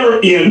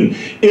therein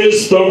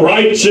is the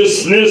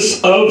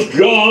righteousness of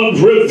God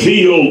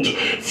revealed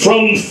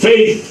from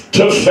faith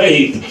to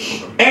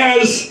faith.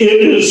 As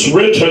it is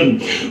written,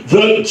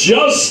 the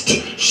just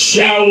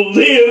shall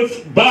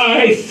live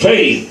by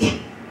faith.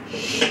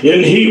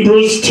 In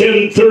Hebrews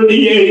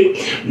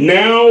 10:38,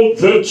 now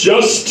the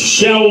just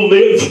shall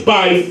live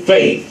by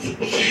faith.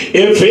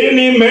 If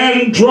any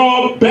man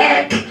draw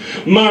back,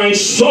 my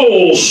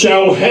soul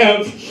shall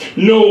have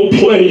no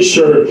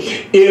pleasure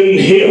in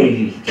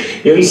him.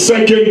 In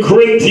 2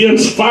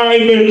 Corinthians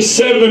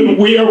 5:7,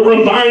 we are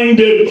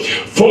reminded,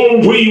 for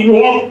we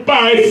walk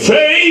by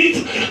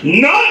faith,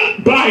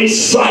 not by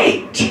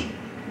sight.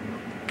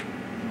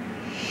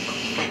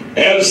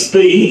 As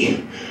the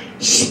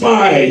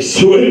spies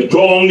who had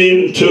gone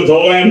into the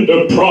land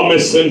of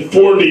promise in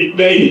 40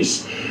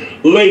 days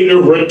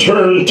later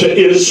returned to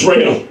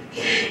Israel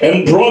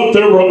and brought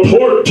their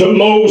report to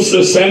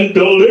Moses and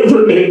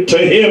delivered it to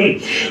him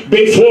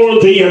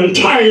before the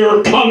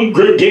entire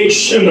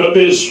congregation of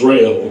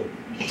Israel.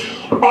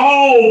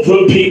 All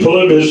the people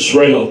of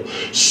Israel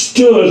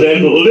stood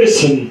and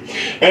listened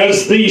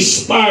as these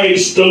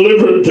spies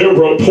delivered their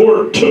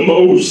report to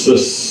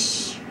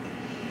Moses.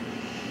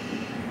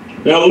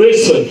 Now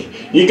listen,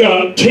 you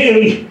got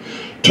 10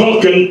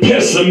 talking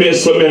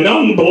pessimism and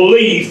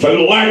unbelief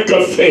and lack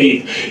of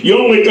faith. You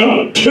only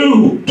got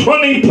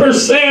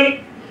 20%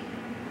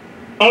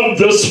 of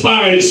the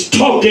spies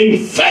talking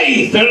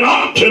faith and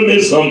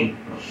optimism.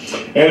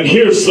 And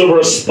here's the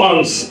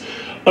response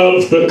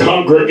of the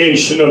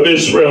congregation of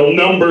Israel.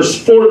 Numbers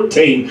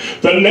 14,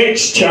 the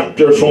next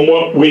chapter from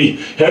what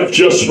we have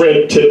just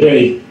read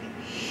today.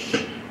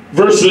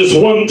 Verses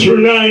 1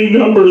 through 9,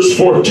 Numbers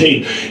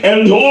 14.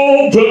 And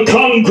all the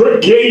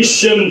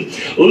congregation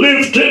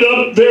lifted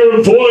up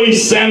their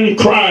voice and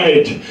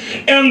cried,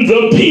 and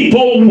the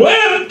people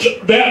wept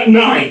that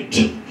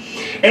night.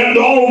 And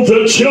all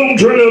the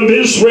children of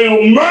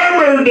Israel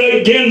murmured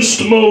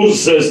against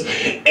Moses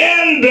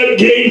and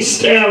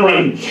against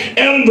Aaron.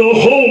 And the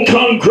whole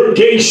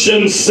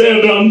congregation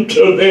said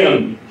unto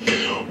them,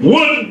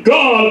 would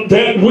God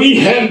that we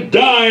had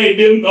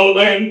died in the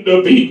land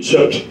of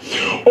Egypt,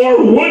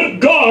 or would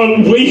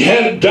God we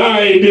had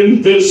died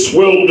in this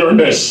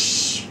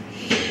wilderness?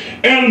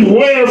 And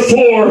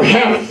wherefore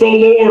hath the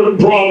Lord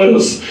brought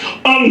us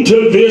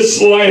unto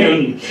this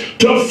land,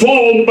 to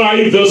fall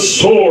by the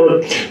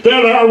sword,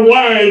 that our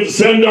wives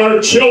and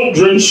our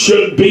children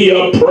should be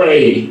a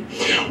prey?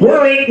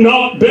 Were it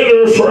not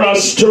better for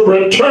us to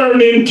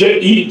return into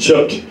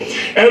Egypt?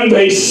 And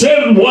they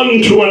said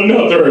one to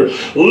another,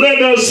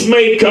 let us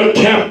make a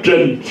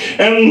captain,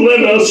 and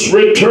let us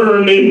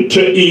return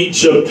into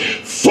Egypt.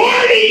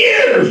 40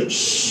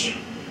 years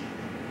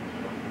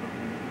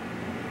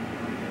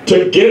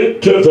to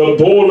get to the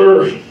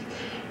border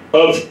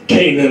of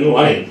Canaan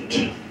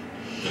land.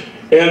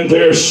 And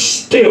they're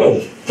still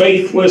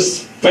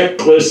faithless,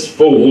 feckless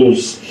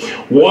fools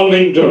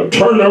wanting to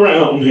turn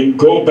around and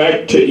go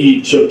back to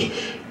Egypt,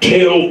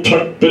 tail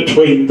tucked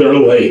between their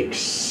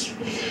legs.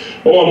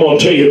 Oh, I'm going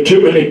to tell you,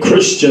 too many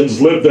Christians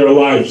live their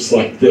lives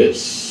like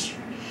this.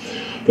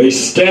 They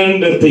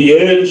stand at the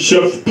edge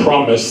of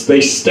promise. They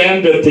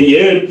stand at the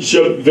edge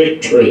of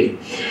victory.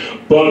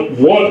 But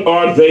what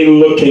are they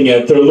looking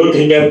at? They're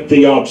looking at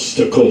the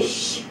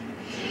obstacles.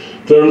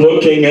 They're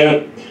looking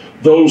at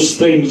those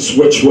things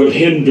which would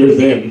hinder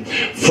them,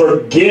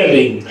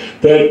 forgetting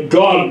that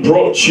God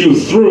brought you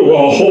through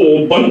a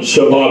whole bunch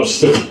of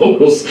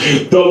obstacles.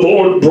 The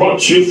Lord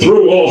brought you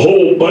through a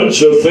whole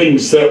bunch of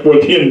things that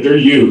would hinder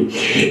you.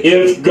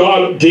 If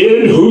God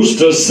did, who's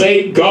to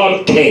say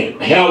God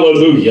can't?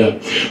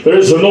 Hallelujah.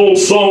 There's an old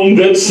song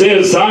that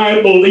says,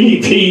 I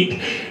believe He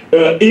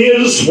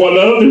is what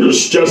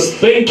others just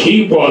think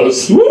He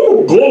was.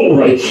 Woo,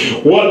 glory.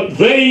 What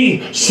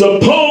they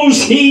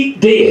suppose He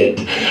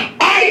did,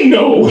 I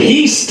know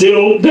He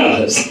still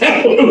does.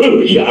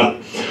 Hallelujah.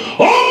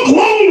 Oh,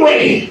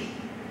 glory.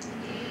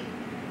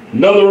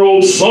 Another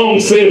old song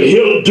said,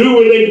 He'll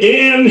do it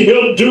again,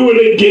 He'll do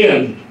it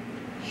again.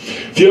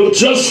 If you'll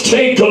just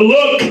take a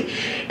look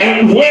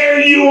at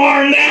where you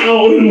are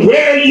now and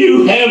where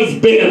you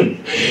have been,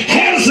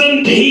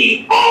 hasn't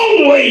He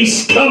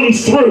always come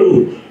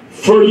through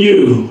for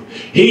you?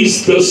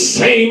 He's the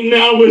same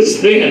now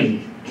as then.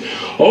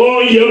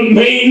 Oh, you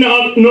may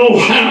not know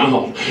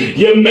how,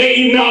 you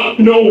may not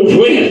know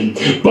when,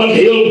 but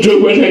He'll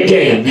do it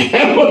again.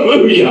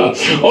 Hallelujah.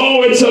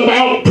 Oh, it's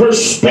about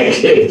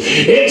perspective.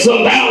 It's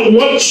about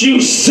what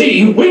you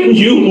see when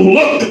you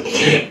look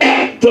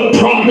at the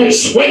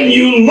promise, when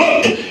you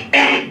look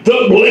at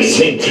the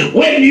blessing,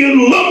 when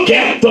you look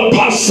at the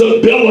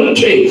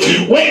possibility,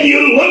 when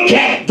you look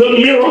at the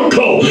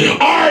miracle.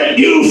 Are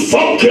you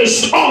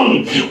focused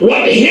on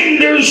what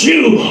hinders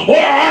you, or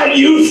are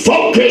you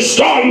focused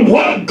on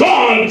what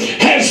God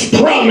has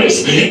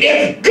promised?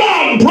 If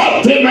God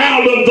brought them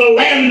out of the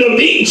land of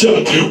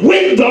Egypt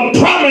with the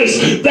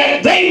promise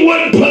that they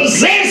would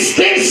possess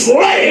this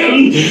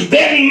land,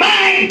 then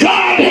my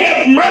God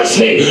have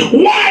mercy.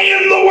 Why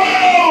in the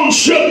world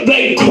should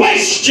they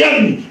question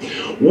question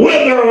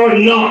whether or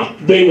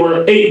not they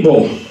were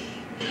able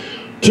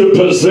to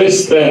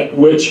possess that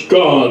which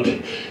God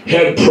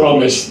had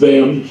promised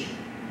them.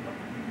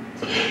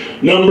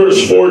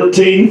 Numbers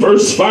 14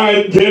 verse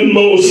 5, then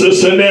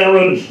Moses and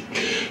Aaron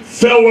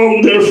fell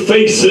on their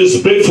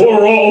faces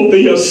before all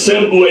the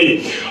assembly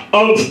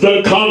of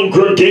the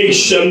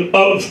congregation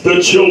of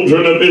the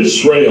children of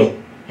Israel.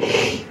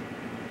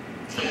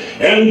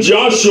 And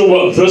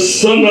Joshua the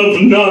son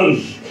of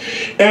Nun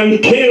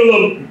and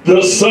Caleb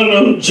the son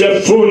of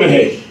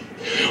Jephunneh,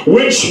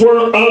 which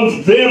were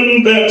of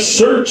them that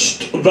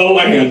searched the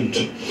land,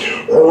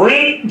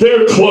 rent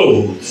their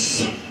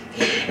clothes.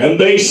 And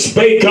they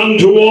spake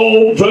unto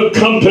all the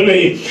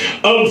company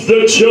of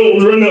the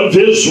children of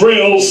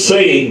Israel,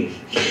 saying,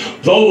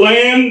 the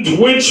land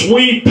which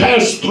we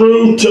passed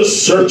through to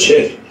search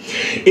it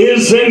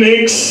is an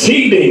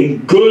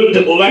exceeding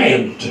good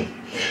land.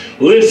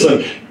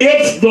 Listen,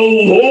 if the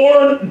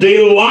Lord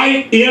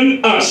delight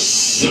in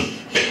us,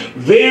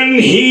 then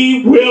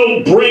he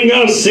will bring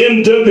us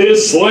into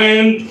this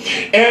land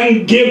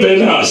and give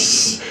it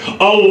us,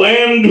 a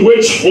land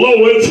which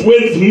floweth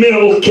with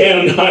milk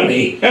and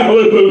honey.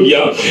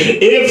 Hallelujah.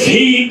 If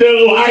he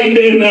delight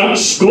in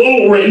us,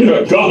 glory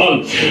to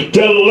God,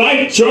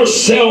 delight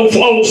yourself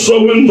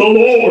also in the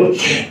Lord,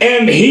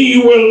 and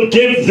he will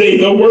give thee,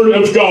 the word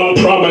of God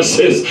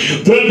promises,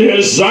 the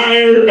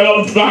desire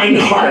of thine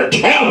heart.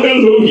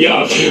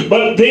 Hallelujah.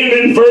 But then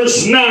in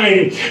verse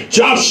 9,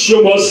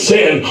 Joshua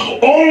said,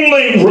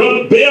 only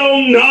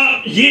rebel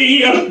not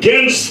ye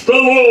against the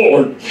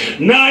Lord,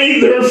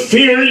 neither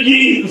fear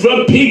ye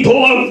the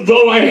people of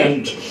the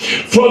land,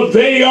 for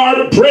they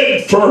are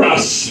bread for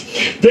us.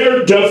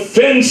 Their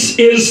defense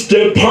is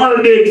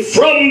departed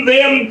from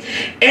them,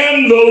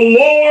 and the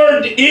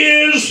Lord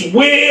is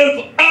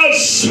with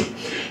us.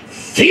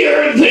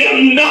 Fear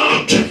them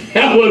not.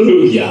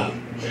 Hallelujah.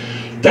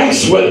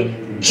 That's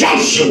what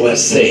Joshua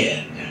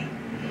said.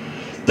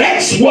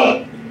 That's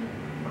what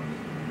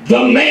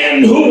the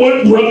man who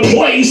would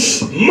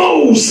replace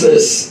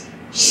Moses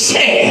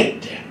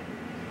said.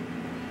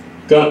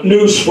 Got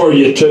news for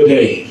you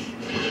today.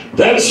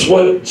 That's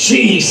what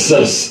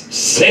Jesus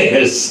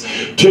says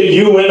to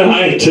you and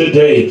I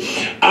today.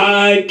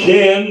 I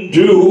can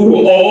do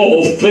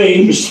all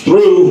things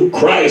through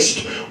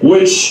Christ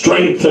which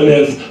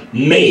strengtheneth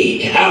me.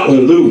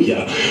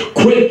 Hallelujah.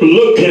 Quit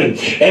looking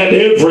at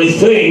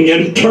everything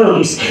in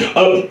terms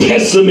of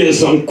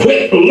pessimism.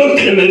 Quit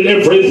looking at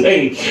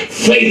everything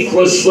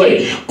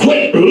faithlessly.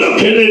 Quit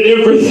looking at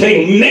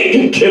everything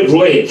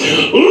negatively.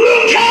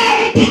 Look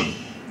up!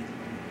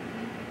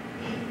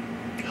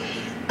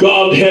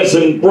 God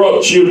hasn't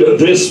brought you to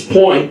this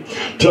point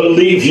to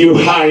leave you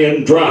high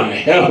and dry.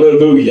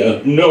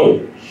 Hallelujah.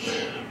 No.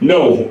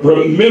 No.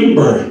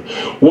 Remember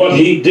what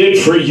he did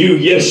for you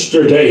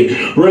yesterday.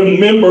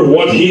 Remember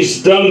what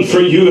he's done for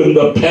you in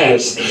the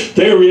past.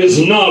 There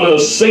is not a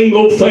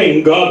single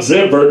thing God's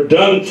ever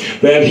done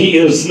that he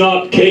is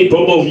not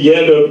capable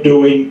yet of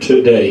doing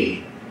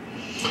today.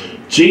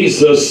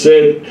 Jesus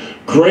said,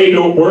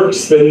 greater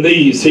works than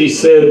these, he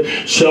said,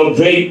 shall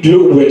they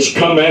do which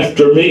come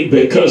after me,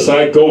 because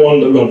I go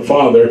unto the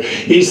Father.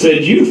 He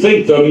said, you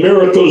think the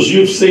miracles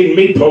you've seen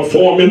me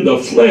perform in the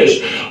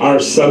flesh are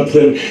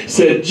something? He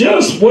said,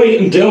 just wait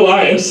until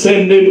I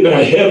ascend into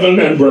heaven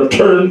and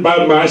return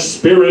by my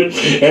Spirit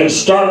and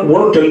start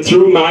working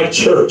through my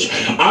church.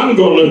 I'm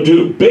going to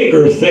do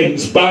bigger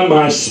things by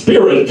my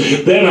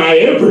Spirit than I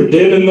ever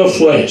did in the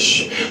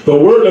flesh. The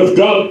Word of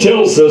God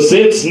tells us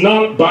it's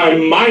not by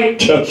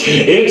might,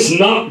 it's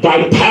not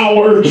by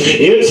power,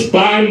 it's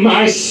by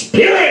my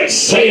Spirit,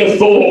 saith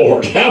the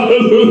Lord.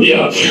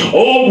 Hallelujah.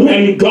 Oh,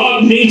 when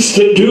God needs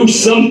to do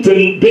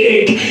something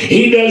big,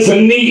 he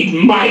doesn't need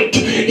might,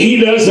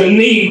 he doesn't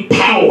need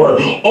power.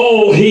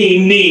 All he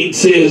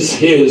needs is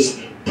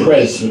his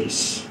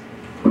presence.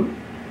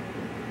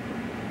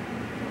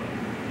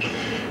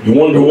 You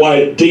wonder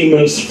why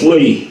demons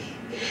flee.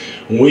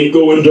 We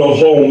go into a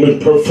home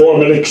and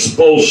perform an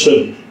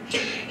expulsion,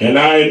 and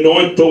I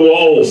anoint the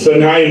walls,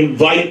 and I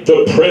invite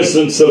the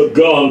presence of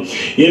God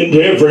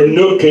into every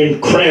nook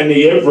and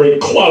cranny, every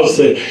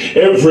closet,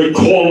 every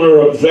corner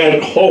of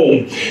that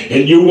home.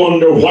 And you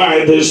wonder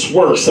why this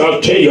works. I'll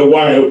tell you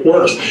why it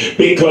works.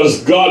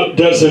 Because God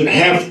doesn't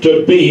have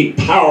to be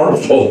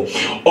powerful.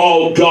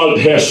 All God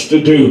has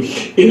to do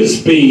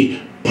is be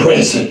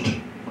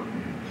present.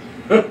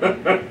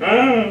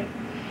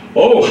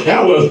 Oh,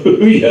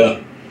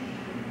 hallelujah.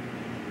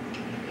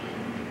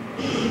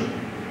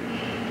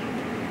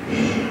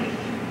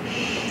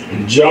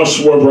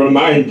 Joshua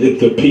reminded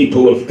the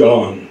people of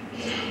God,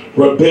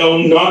 rebel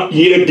not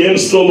ye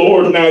against the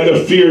Lord,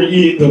 neither fear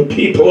ye the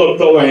people of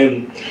the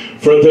land,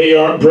 for they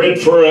are bread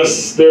for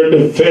us, their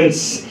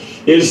defense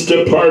is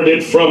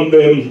departed from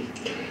them.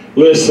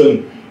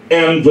 Listen,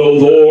 and the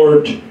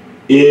Lord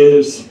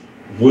is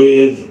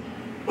with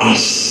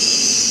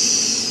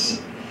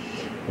us.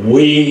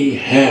 We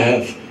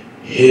have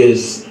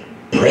his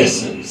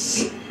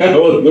presence.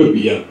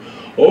 Hallelujah.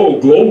 Oh,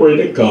 glory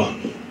to God.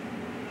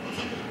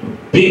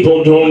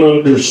 People don't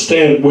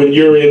understand when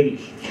you're in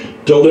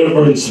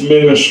deliverance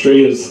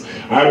ministry is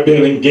I've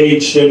been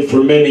engaged in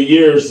for many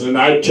years, and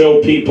I tell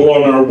people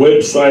on our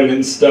website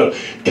and stuff,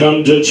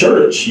 come to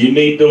church. You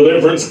need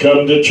deliverance,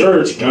 come to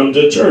church, come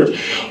to church.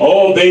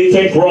 Oh, they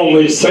think we're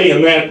only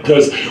saying that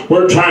because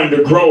we're trying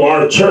to grow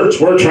our church.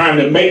 We're trying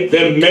to make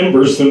them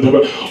members.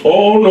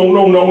 Oh,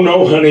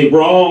 no, honey,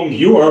 wrong.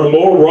 You are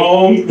more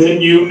wrong than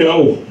you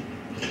know.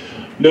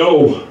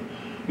 No,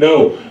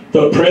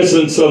 the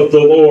presence of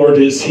the Lord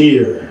is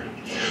here.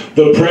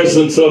 The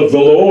presence of the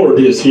Lord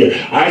is here.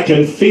 I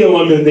can feel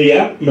Him in the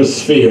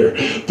atmosphere.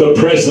 The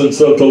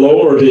presence of the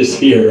Lord is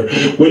here.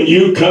 When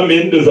you come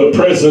into the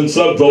presence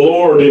of the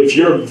Lord, if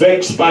you're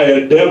vexed by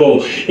a devil,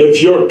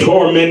 if you're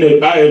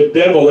tormented by a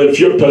devil, if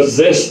you're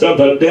possessed of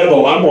a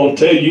devil, I'm going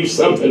to tell you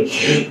something.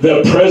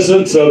 The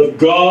presence of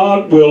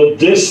God will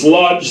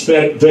dislodge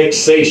that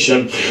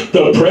vexation.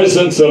 The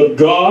presence of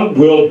God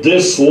will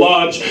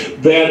dislodge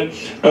that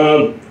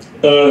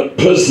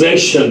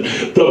possession.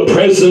 The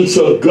presence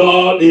of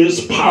God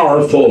is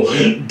powerful.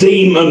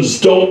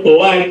 Demons don't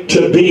like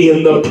to be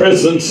in the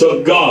presence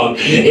of God.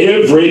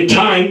 Every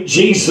time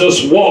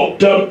Jesus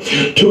walked up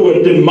to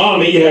a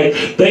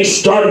demoniac, they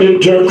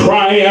started to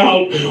cry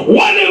out,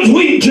 "What have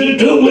we to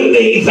do with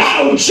thee,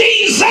 thou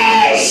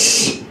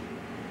Jesus?"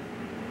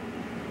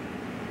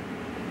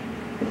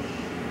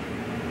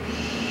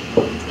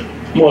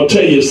 I'm going to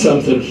tell you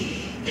something.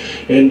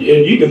 And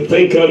you can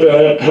think of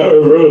it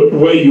however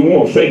way you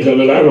want to think of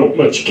it. I don't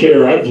much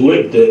care. I've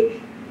lived it.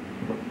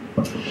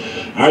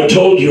 I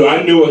told you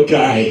I knew a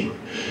guy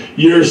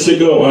years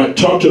ago. I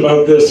talked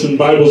about this in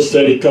Bible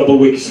study a couple of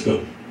weeks ago.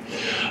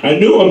 I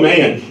knew a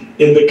man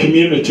in the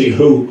community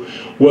who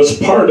was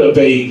part of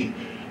a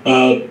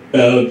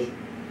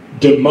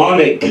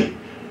demonic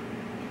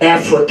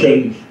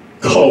African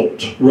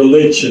cult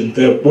religion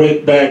that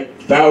went back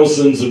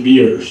thousands of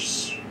years.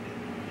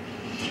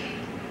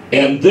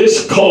 And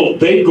this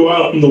cult, they'd go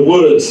out in the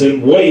woods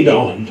and wait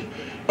on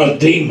a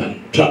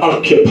demon to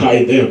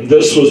occupy them.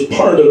 This was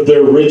part of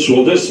their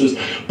ritual. This is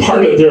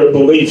part of their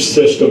belief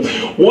system.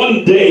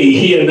 One day,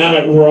 he and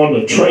I were on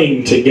a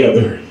train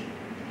together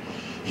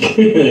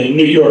in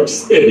New York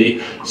City,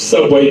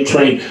 subway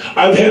train.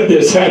 I've had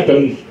this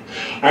happen.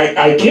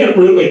 I can't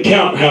really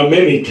count how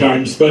many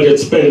times, but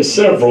it's been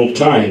several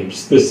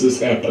times this has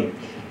happened.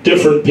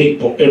 Different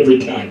people every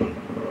time.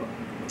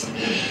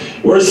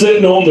 We're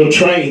sitting on the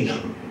train.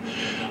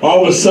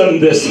 All of a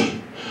sudden, this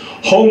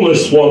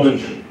homeless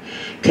woman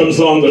comes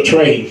on the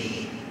train.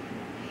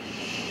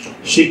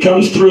 She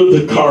comes through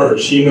the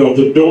cars, you know,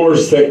 the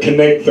doors that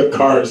connect the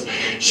cars.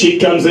 She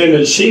comes in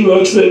and she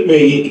looks at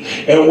me,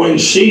 and when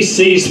she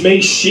sees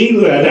me, she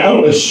let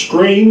out a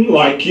scream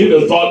like you'd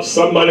have thought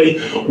somebody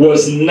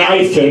was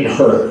knifing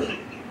her.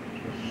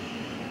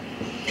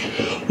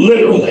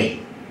 Literally.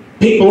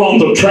 People on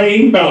the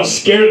train about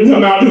scared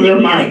them out of their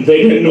mind.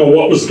 They didn't know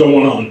what was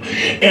going on.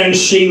 And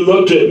she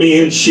looked at me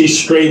and she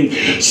screamed,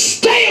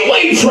 "Stay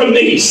away from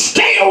me!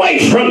 Stay away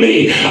from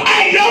me!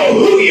 I know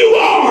who you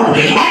are!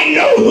 I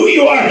know who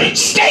you are!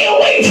 Stay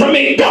away from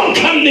me! Don't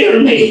come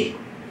near me!"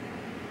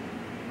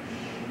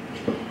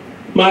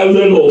 My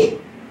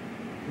little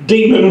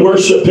demon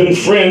worshiping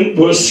friend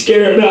was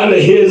scared out of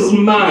his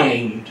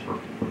mind.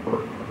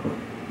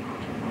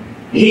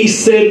 He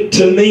said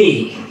to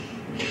me,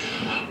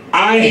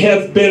 "I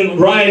have been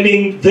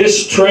riding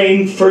this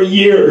train for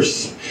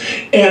years,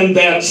 and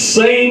that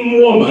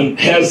same woman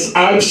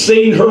I've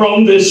seen her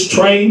on this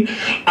train,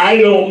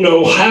 I don't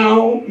know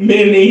how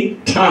many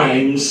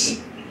times,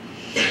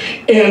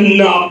 and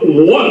not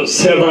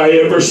once have I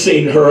ever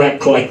seen her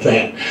act like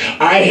that.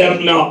 I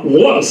have not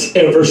once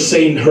ever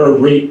seen her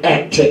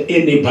react to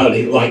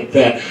anybody like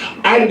that.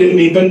 I didn't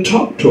even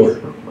talk to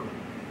her.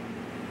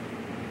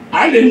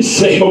 I didn't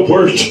say a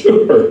word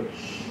to her.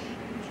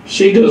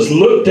 She just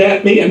looked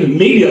at me and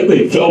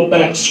immediately fell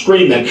back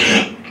screaming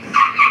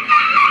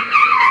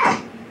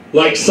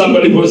like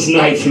somebody was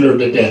knifing her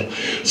to death.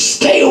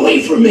 "Stay away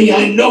from me.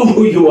 I know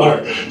who you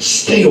are.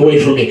 Stay away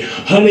from me."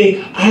 Honey,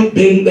 I've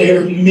been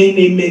there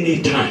many, many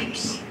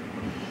times.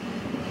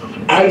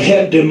 I've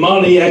had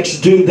demoniacs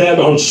do that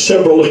on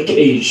several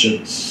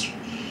occasions.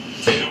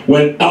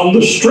 When on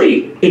the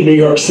street in New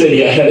York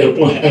City, I had it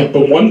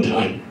happen one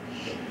time.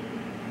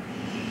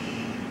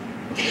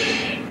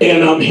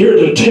 And I'm here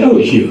to tell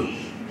you,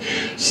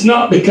 it's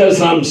not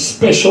because I'm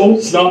special.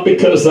 It's not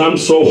because I'm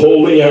so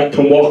holy I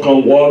can walk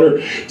on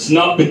water. It's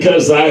not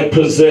because I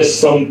possess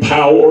some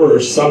power or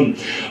some,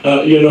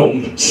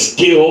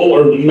 skill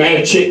or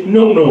magic.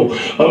 No.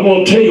 I'm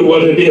going to tell you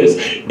what it is.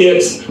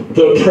 It's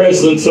the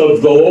presence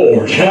of the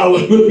Lord.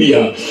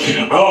 Hallelujah.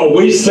 Oh,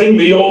 we sing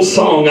the old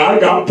song, "I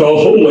got the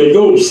Holy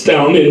Ghost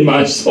down in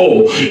my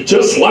soul,"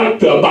 just like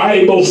the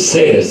Bible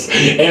says.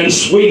 And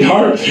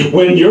sweetheart,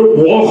 when you're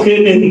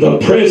walking in the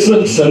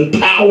presence and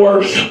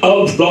power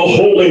of the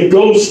Holy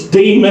Ghost,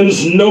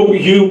 demons know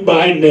you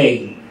by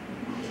name.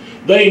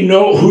 They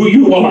know who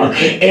you are,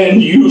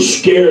 and you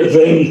scare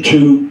them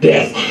to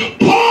death.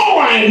 Paul,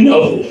 I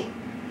know.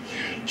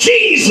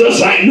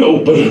 Jesus, I know,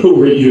 but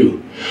who are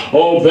you?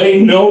 Oh,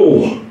 they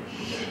know.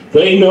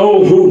 They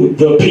know who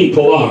the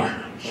people are.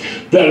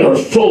 that are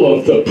full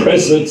of the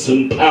presence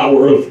and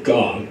power of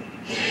God.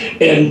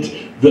 And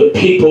the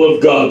people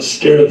of God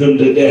scare them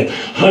to death.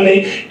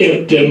 Honey,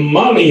 if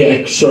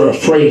demoniacs are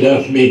afraid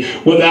of me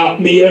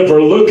without me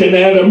ever looking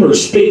at them or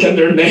speaking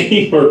their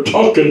name or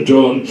talking to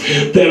them,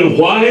 then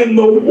why in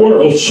the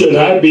world should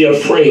I be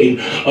afraid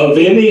of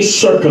any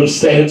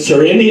circumstance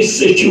or any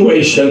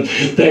situation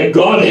that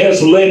God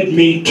has led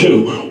me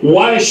to?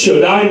 Why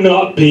should I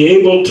not be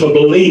able to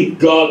believe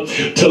God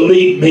to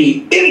lead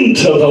me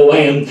into the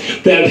land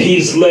that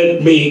He's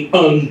led me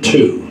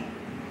unto?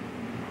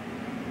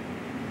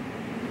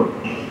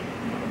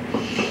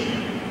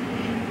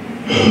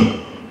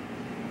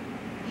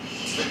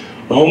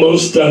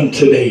 Almost done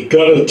today.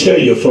 Gotta tell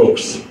you,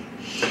 folks,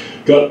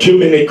 got too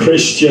many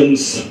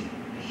Christians.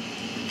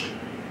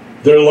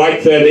 They're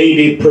like that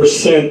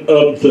 80%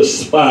 of the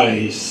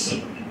spies.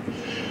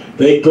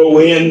 They go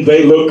in,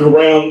 they look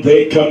around,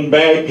 they come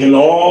back, and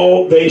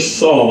all they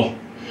saw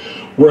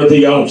were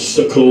the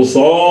obstacles.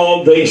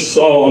 All they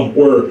saw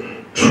were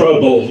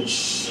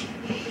troubles.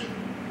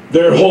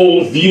 Their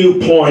whole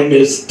viewpoint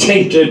is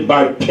tainted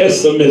by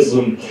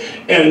pessimism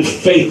and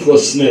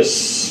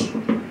faithlessness.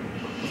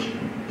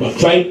 But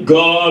thank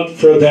God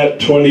for that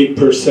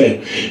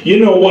 20%. You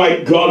know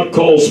why God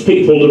calls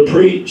people to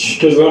preach?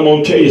 Because I'm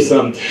going to tell you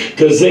something.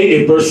 Because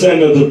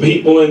 80% of the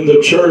people in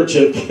the church,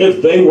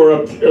 if they were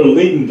up there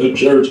leading the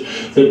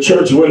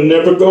church would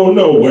never go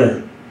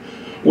nowhere.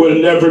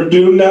 Would never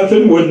do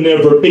nothing, would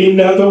never be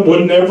nothing,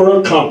 would never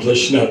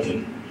accomplish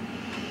nothing.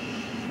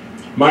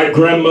 My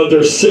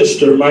grandmother's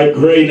sister, my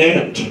great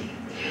aunt,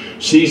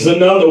 she's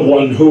another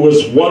one who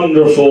was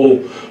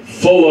wonderful,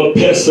 full of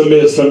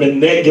pessimism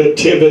and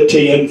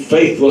negativity and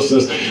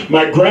faithlessness.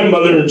 My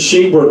grandmother and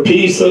she were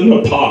peas in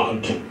a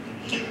pod.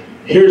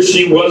 Here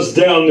she was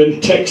down in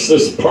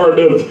Texas, part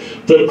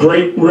of the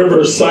Great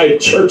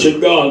Riverside Church of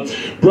God.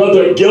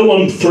 Brother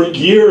Gillum for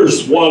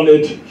years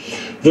wanted,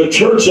 the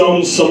church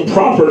owned some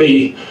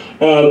property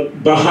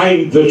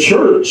behind the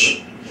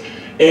church,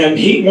 and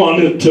he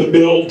wanted to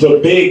build a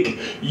big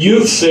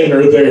youth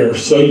center there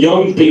so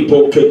young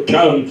people could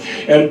come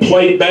and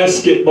play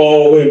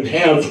basketball and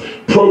have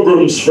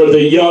programs for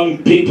the young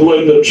people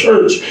in the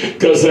church,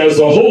 because as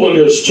a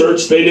holiness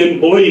church they didn't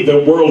believe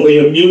in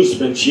worldly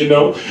amusements, you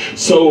know.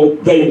 So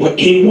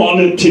he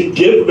wanted to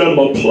give them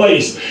a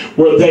place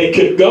where they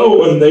could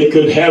go and they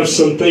could have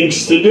some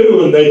things to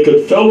do and they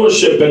could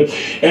fellowship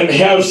and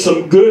have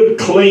some good,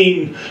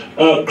 clean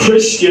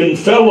Christian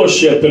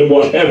fellowship and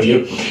what have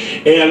you.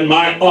 And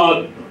my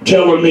aunt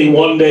telling me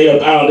one day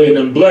about it,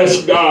 and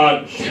bless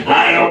God,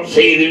 I don't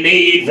see the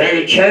need for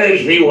the church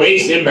to be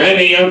wasting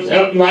money on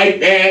something like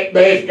that.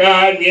 Bless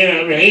God, you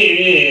know.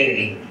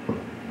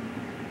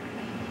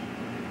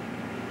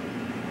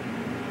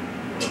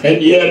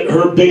 And yet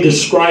her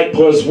biggest gripe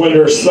was when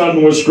her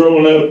son was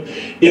growing up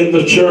in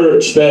the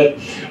church that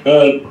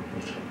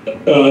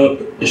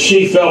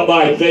she felt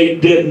like they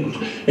didn't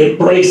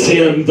embrace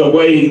him the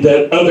way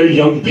that other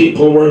young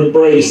people were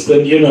embraced.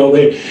 And you know,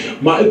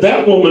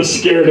 that woman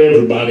scared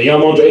everybody.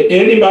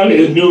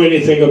 Anybody that knew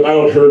anything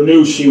about her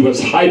knew she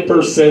was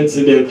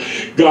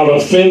hypersensitive, got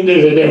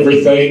offended at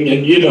everything,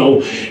 and you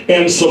know,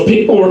 and so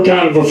people were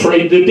kind of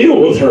afraid to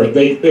deal with her.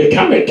 They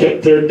kind of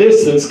kept their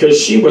distance because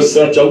she was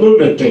such a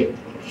lunatic.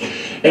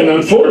 And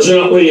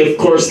unfortunately, of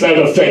course, that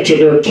affected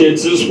her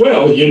kids as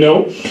well, you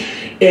know.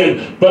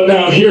 But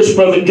now here's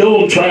Brother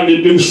Gillum trying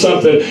to do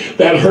something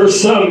that her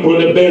son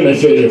would have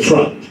benefited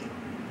from.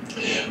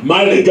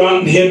 Might have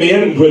gotten him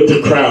in with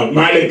the crowd.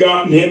 Might have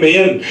gotten him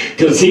in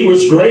because he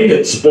was great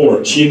at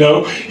sports, you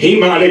know. He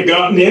might have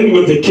gotten in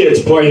with the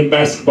kids playing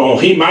basketball.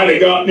 He might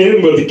have gotten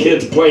in with the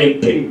kids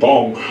playing ping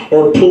pong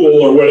or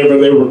pool or whatever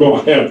they were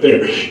going to have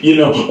there, you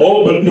know.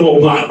 Oh, but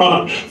no, my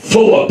aunt,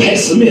 full of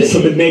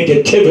pessimism and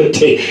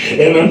negativity.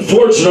 And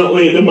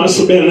unfortunately, there must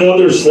have been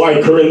others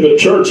like her in the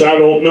church. I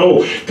don't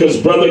know,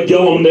 because Brother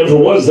Gillum never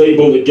was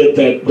able to get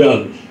that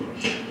done.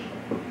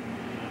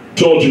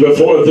 Told you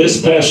before, this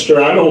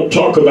pastor, I don't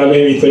talk about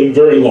anything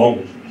very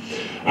long.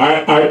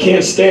 I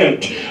can't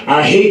stand,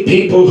 I hate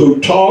people who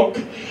talk.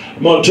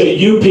 I'm going to tell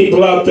you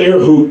people out there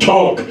who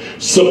talk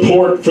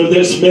support for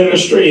this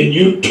ministry, and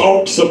you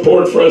talk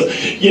support for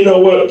us, you know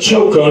what,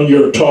 choke on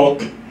your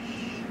talk.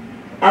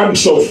 I'm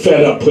so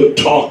fed up with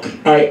talk.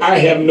 I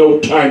have no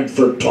time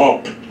for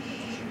talk.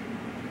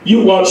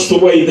 You watch the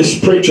way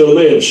this preacher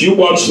lives, you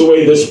watch the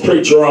way this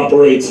preacher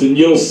operates, and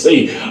you'll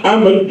see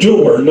I'm a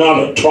doer, not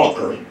a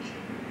talker.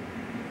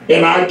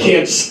 And I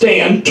can't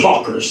stand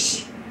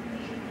talkers.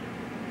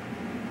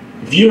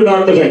 If you're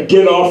not going to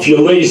get off your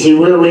lazy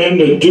rear end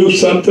and do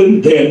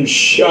something, then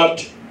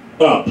shut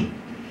up.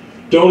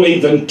 Don't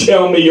even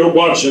tell me you're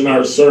watching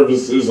our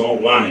services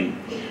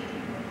online.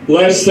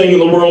 Last thing in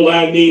the world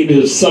I need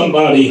is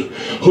somebody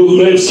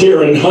who lives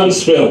here in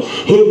Huntsville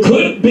who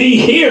could be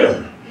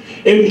here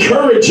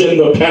encouraging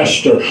the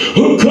pastor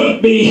who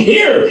could be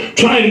here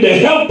trying to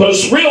help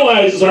us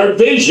realize our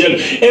vision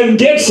and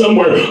get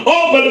somewhere.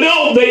 Oh, but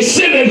no, they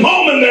sit at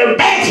home in their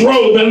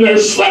bathrobe and their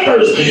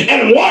slippers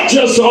and watch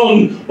us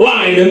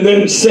online and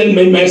then send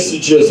me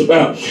messages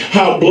about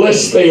how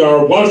blessed they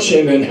are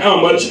watching and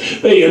how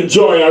much they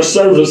enjoy our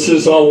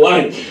services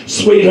online.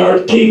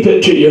 Sweetheart, keep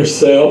it to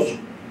yourself.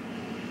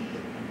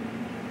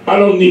 I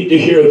don't need to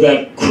hear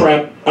that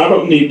crap. I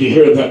don't need to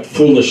hear that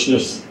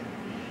foolishness.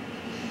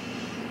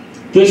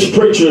 This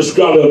preacher's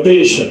got a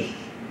vision.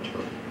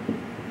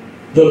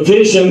 The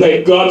vision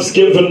that God's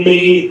given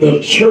me,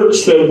 the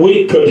church that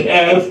we could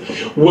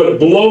have, would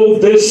blow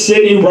this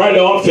city right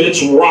off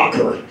its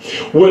rocker.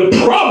 Would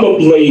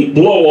probably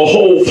blow a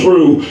hole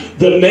through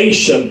the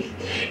nation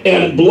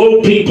and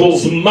blow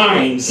people's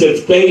minds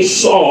if they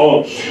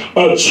saw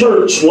a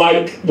church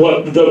like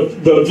what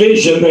the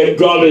vision that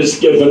God has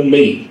given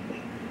me.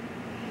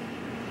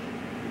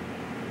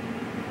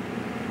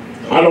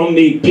 I don't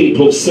need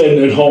people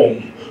sitting at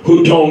home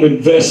who don't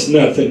invest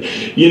nothing.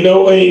 You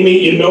know, Amy,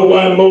 you know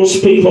why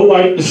most people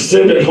like to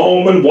sit at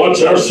home and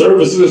watch our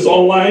services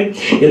online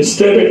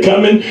instead of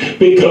coming?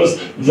 Because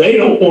they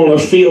don't want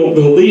to feel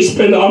the least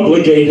bit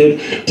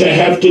obligated to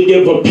have to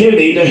give a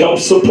penny to help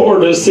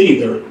support us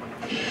either.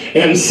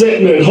 And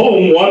sitting at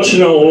home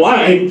watching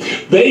online,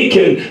 they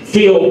can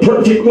feel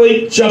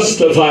perfectly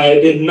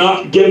justified in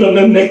not giving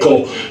a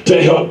nickel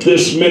to help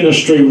this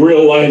ministry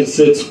realize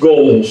its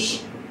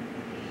goals.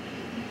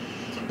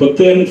 But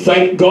then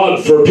thank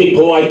God for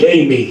people like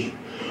Amy,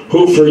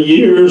 who for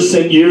years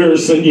and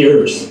years and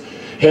years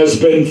has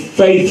been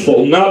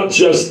faithful, not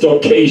just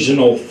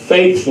occasional,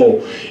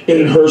 faithful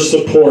in her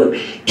support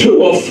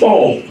to a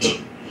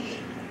fault.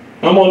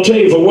 I'm going to tell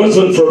you, if it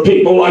wasn't for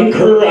people like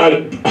her,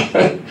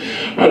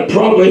 I'd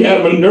probably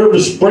have a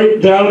nervous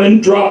breakdown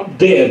and drop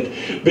dead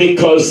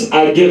because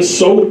I get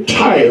so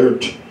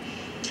tired.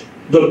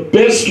 The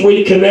best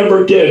we can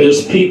ever get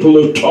is people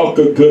who talk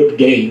a good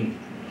game.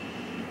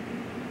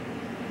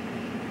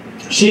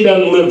 She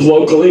doesn't live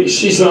locally.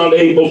 She's not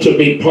able to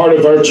be part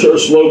of our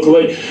church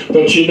locally.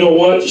 But you know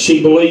what?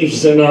 She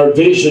believes in our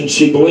vision.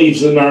 She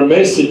believes in our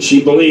message.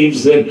 She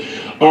believes in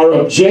our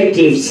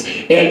objectives.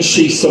 And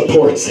she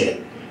supports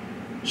it.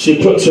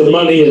 She puts her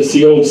money, as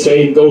the old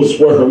saying goes,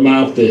 where her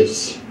mouth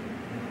is.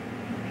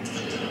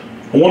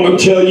 I want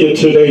to tell you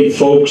today,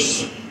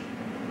 folks,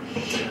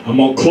 I'm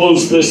going to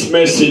close this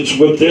message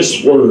with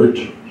this word.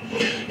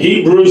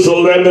 Hebrews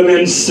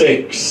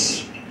 11:6.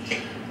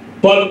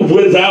 But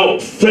without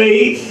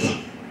faith,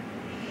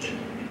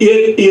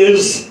 it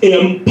is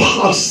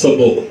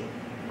impossible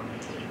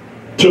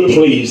to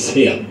please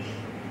Him.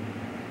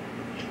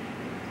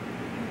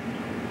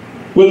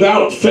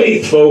 Without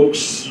faith,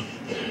 folks,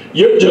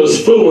 you're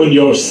just fooling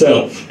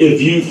yourself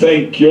if you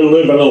think you're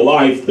living a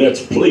life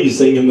that's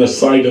pleasing in the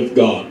sight of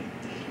God.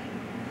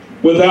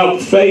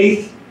 Without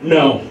faith,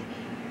 no,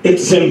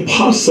 it's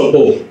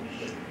impossible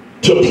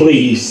to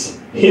please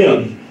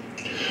Him.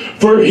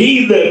 For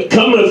he that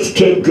cometh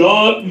to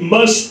God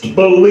must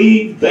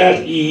believe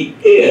that He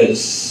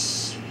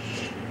is.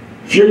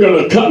 If you're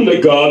going to come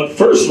to God,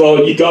 first of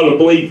all, you got to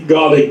believe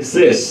God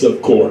exists,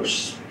 of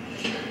course.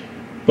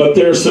 But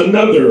there's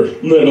another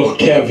little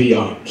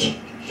caveat.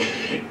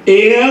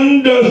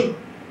 And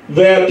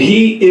that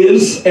He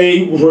is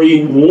a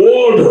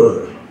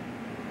rewarder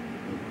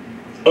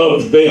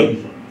of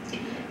them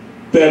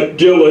that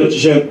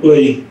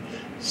diligently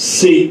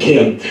seek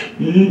Him.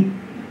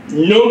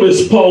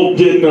 Notice Paul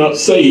did not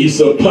say He's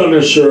a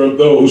punisher of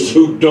those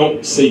who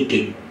don't seek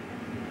Him.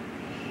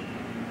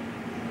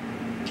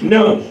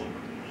 No.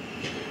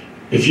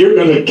 If you're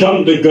going to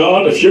come to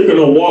God, if you're going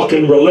to walk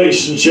in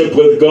relationship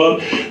with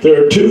God,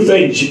 there are two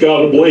things you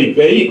got to believe.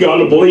 A, you got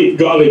to believe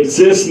God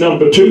exists.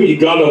 Number two, you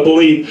got to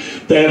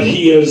believe that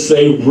He is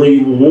a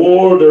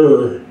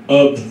rewarder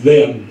of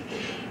them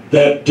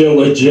that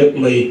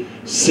diligently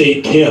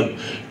seek Him.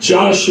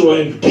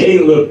 Joshua and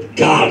Caleb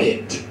got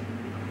it.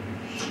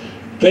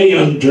 They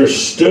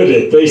understood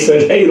it. They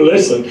said, hey,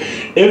 listen,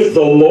 if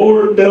the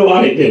Lord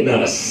delight in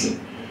us,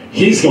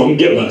 He's going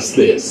to give us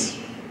this.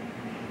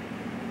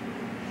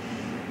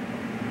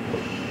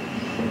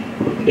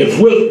 If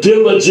we'll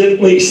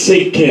diligently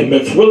seek Him,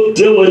 if we'll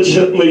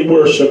diligently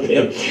worship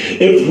Him,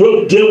 if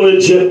we'll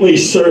diligently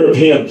serve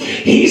Him,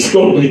 He's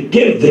going to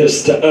give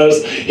this to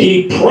us.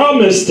 He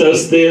promised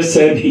us this,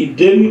 and He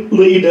didn't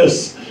lead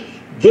us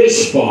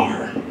this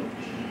far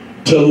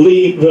to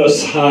leave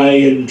us high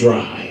and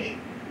dry.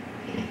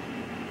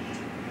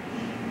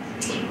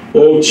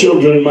 Oh,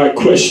 children, my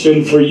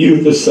question for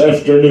you this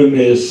afternoon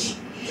is,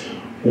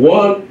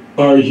 what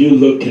are you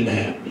looking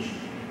at?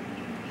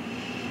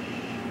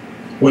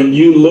 When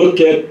you look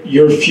at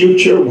your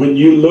future, when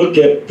you look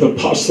at the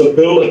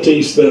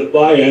possibilities that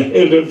lie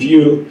ahead of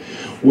you,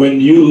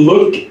 when you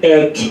look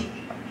at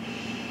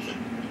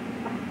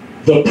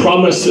the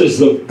promises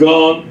of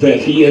God that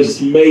He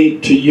has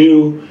made to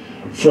you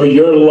for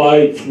your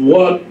life,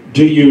 what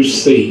do you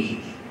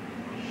see?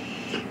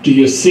 Do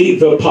you see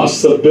the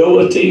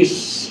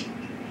possibilities?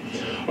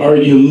 Are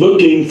you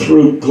looking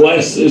through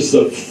glasses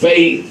of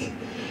faith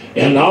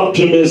and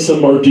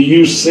optimism, or do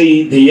you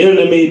see the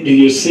enemy? Do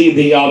you see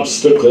the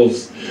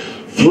obstacles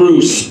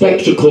through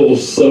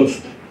spectacles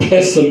of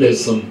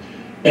pessimism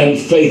and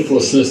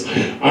faithlessness?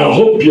 I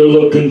hope you're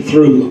looking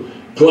through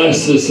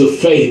glasses of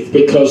faith,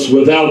 because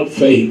without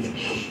faith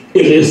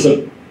it is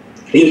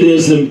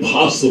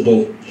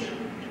impossible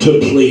to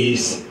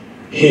please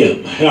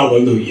him.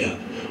 Hallelujah.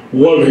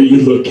 What are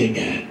you looking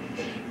at?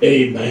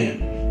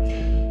 Amen.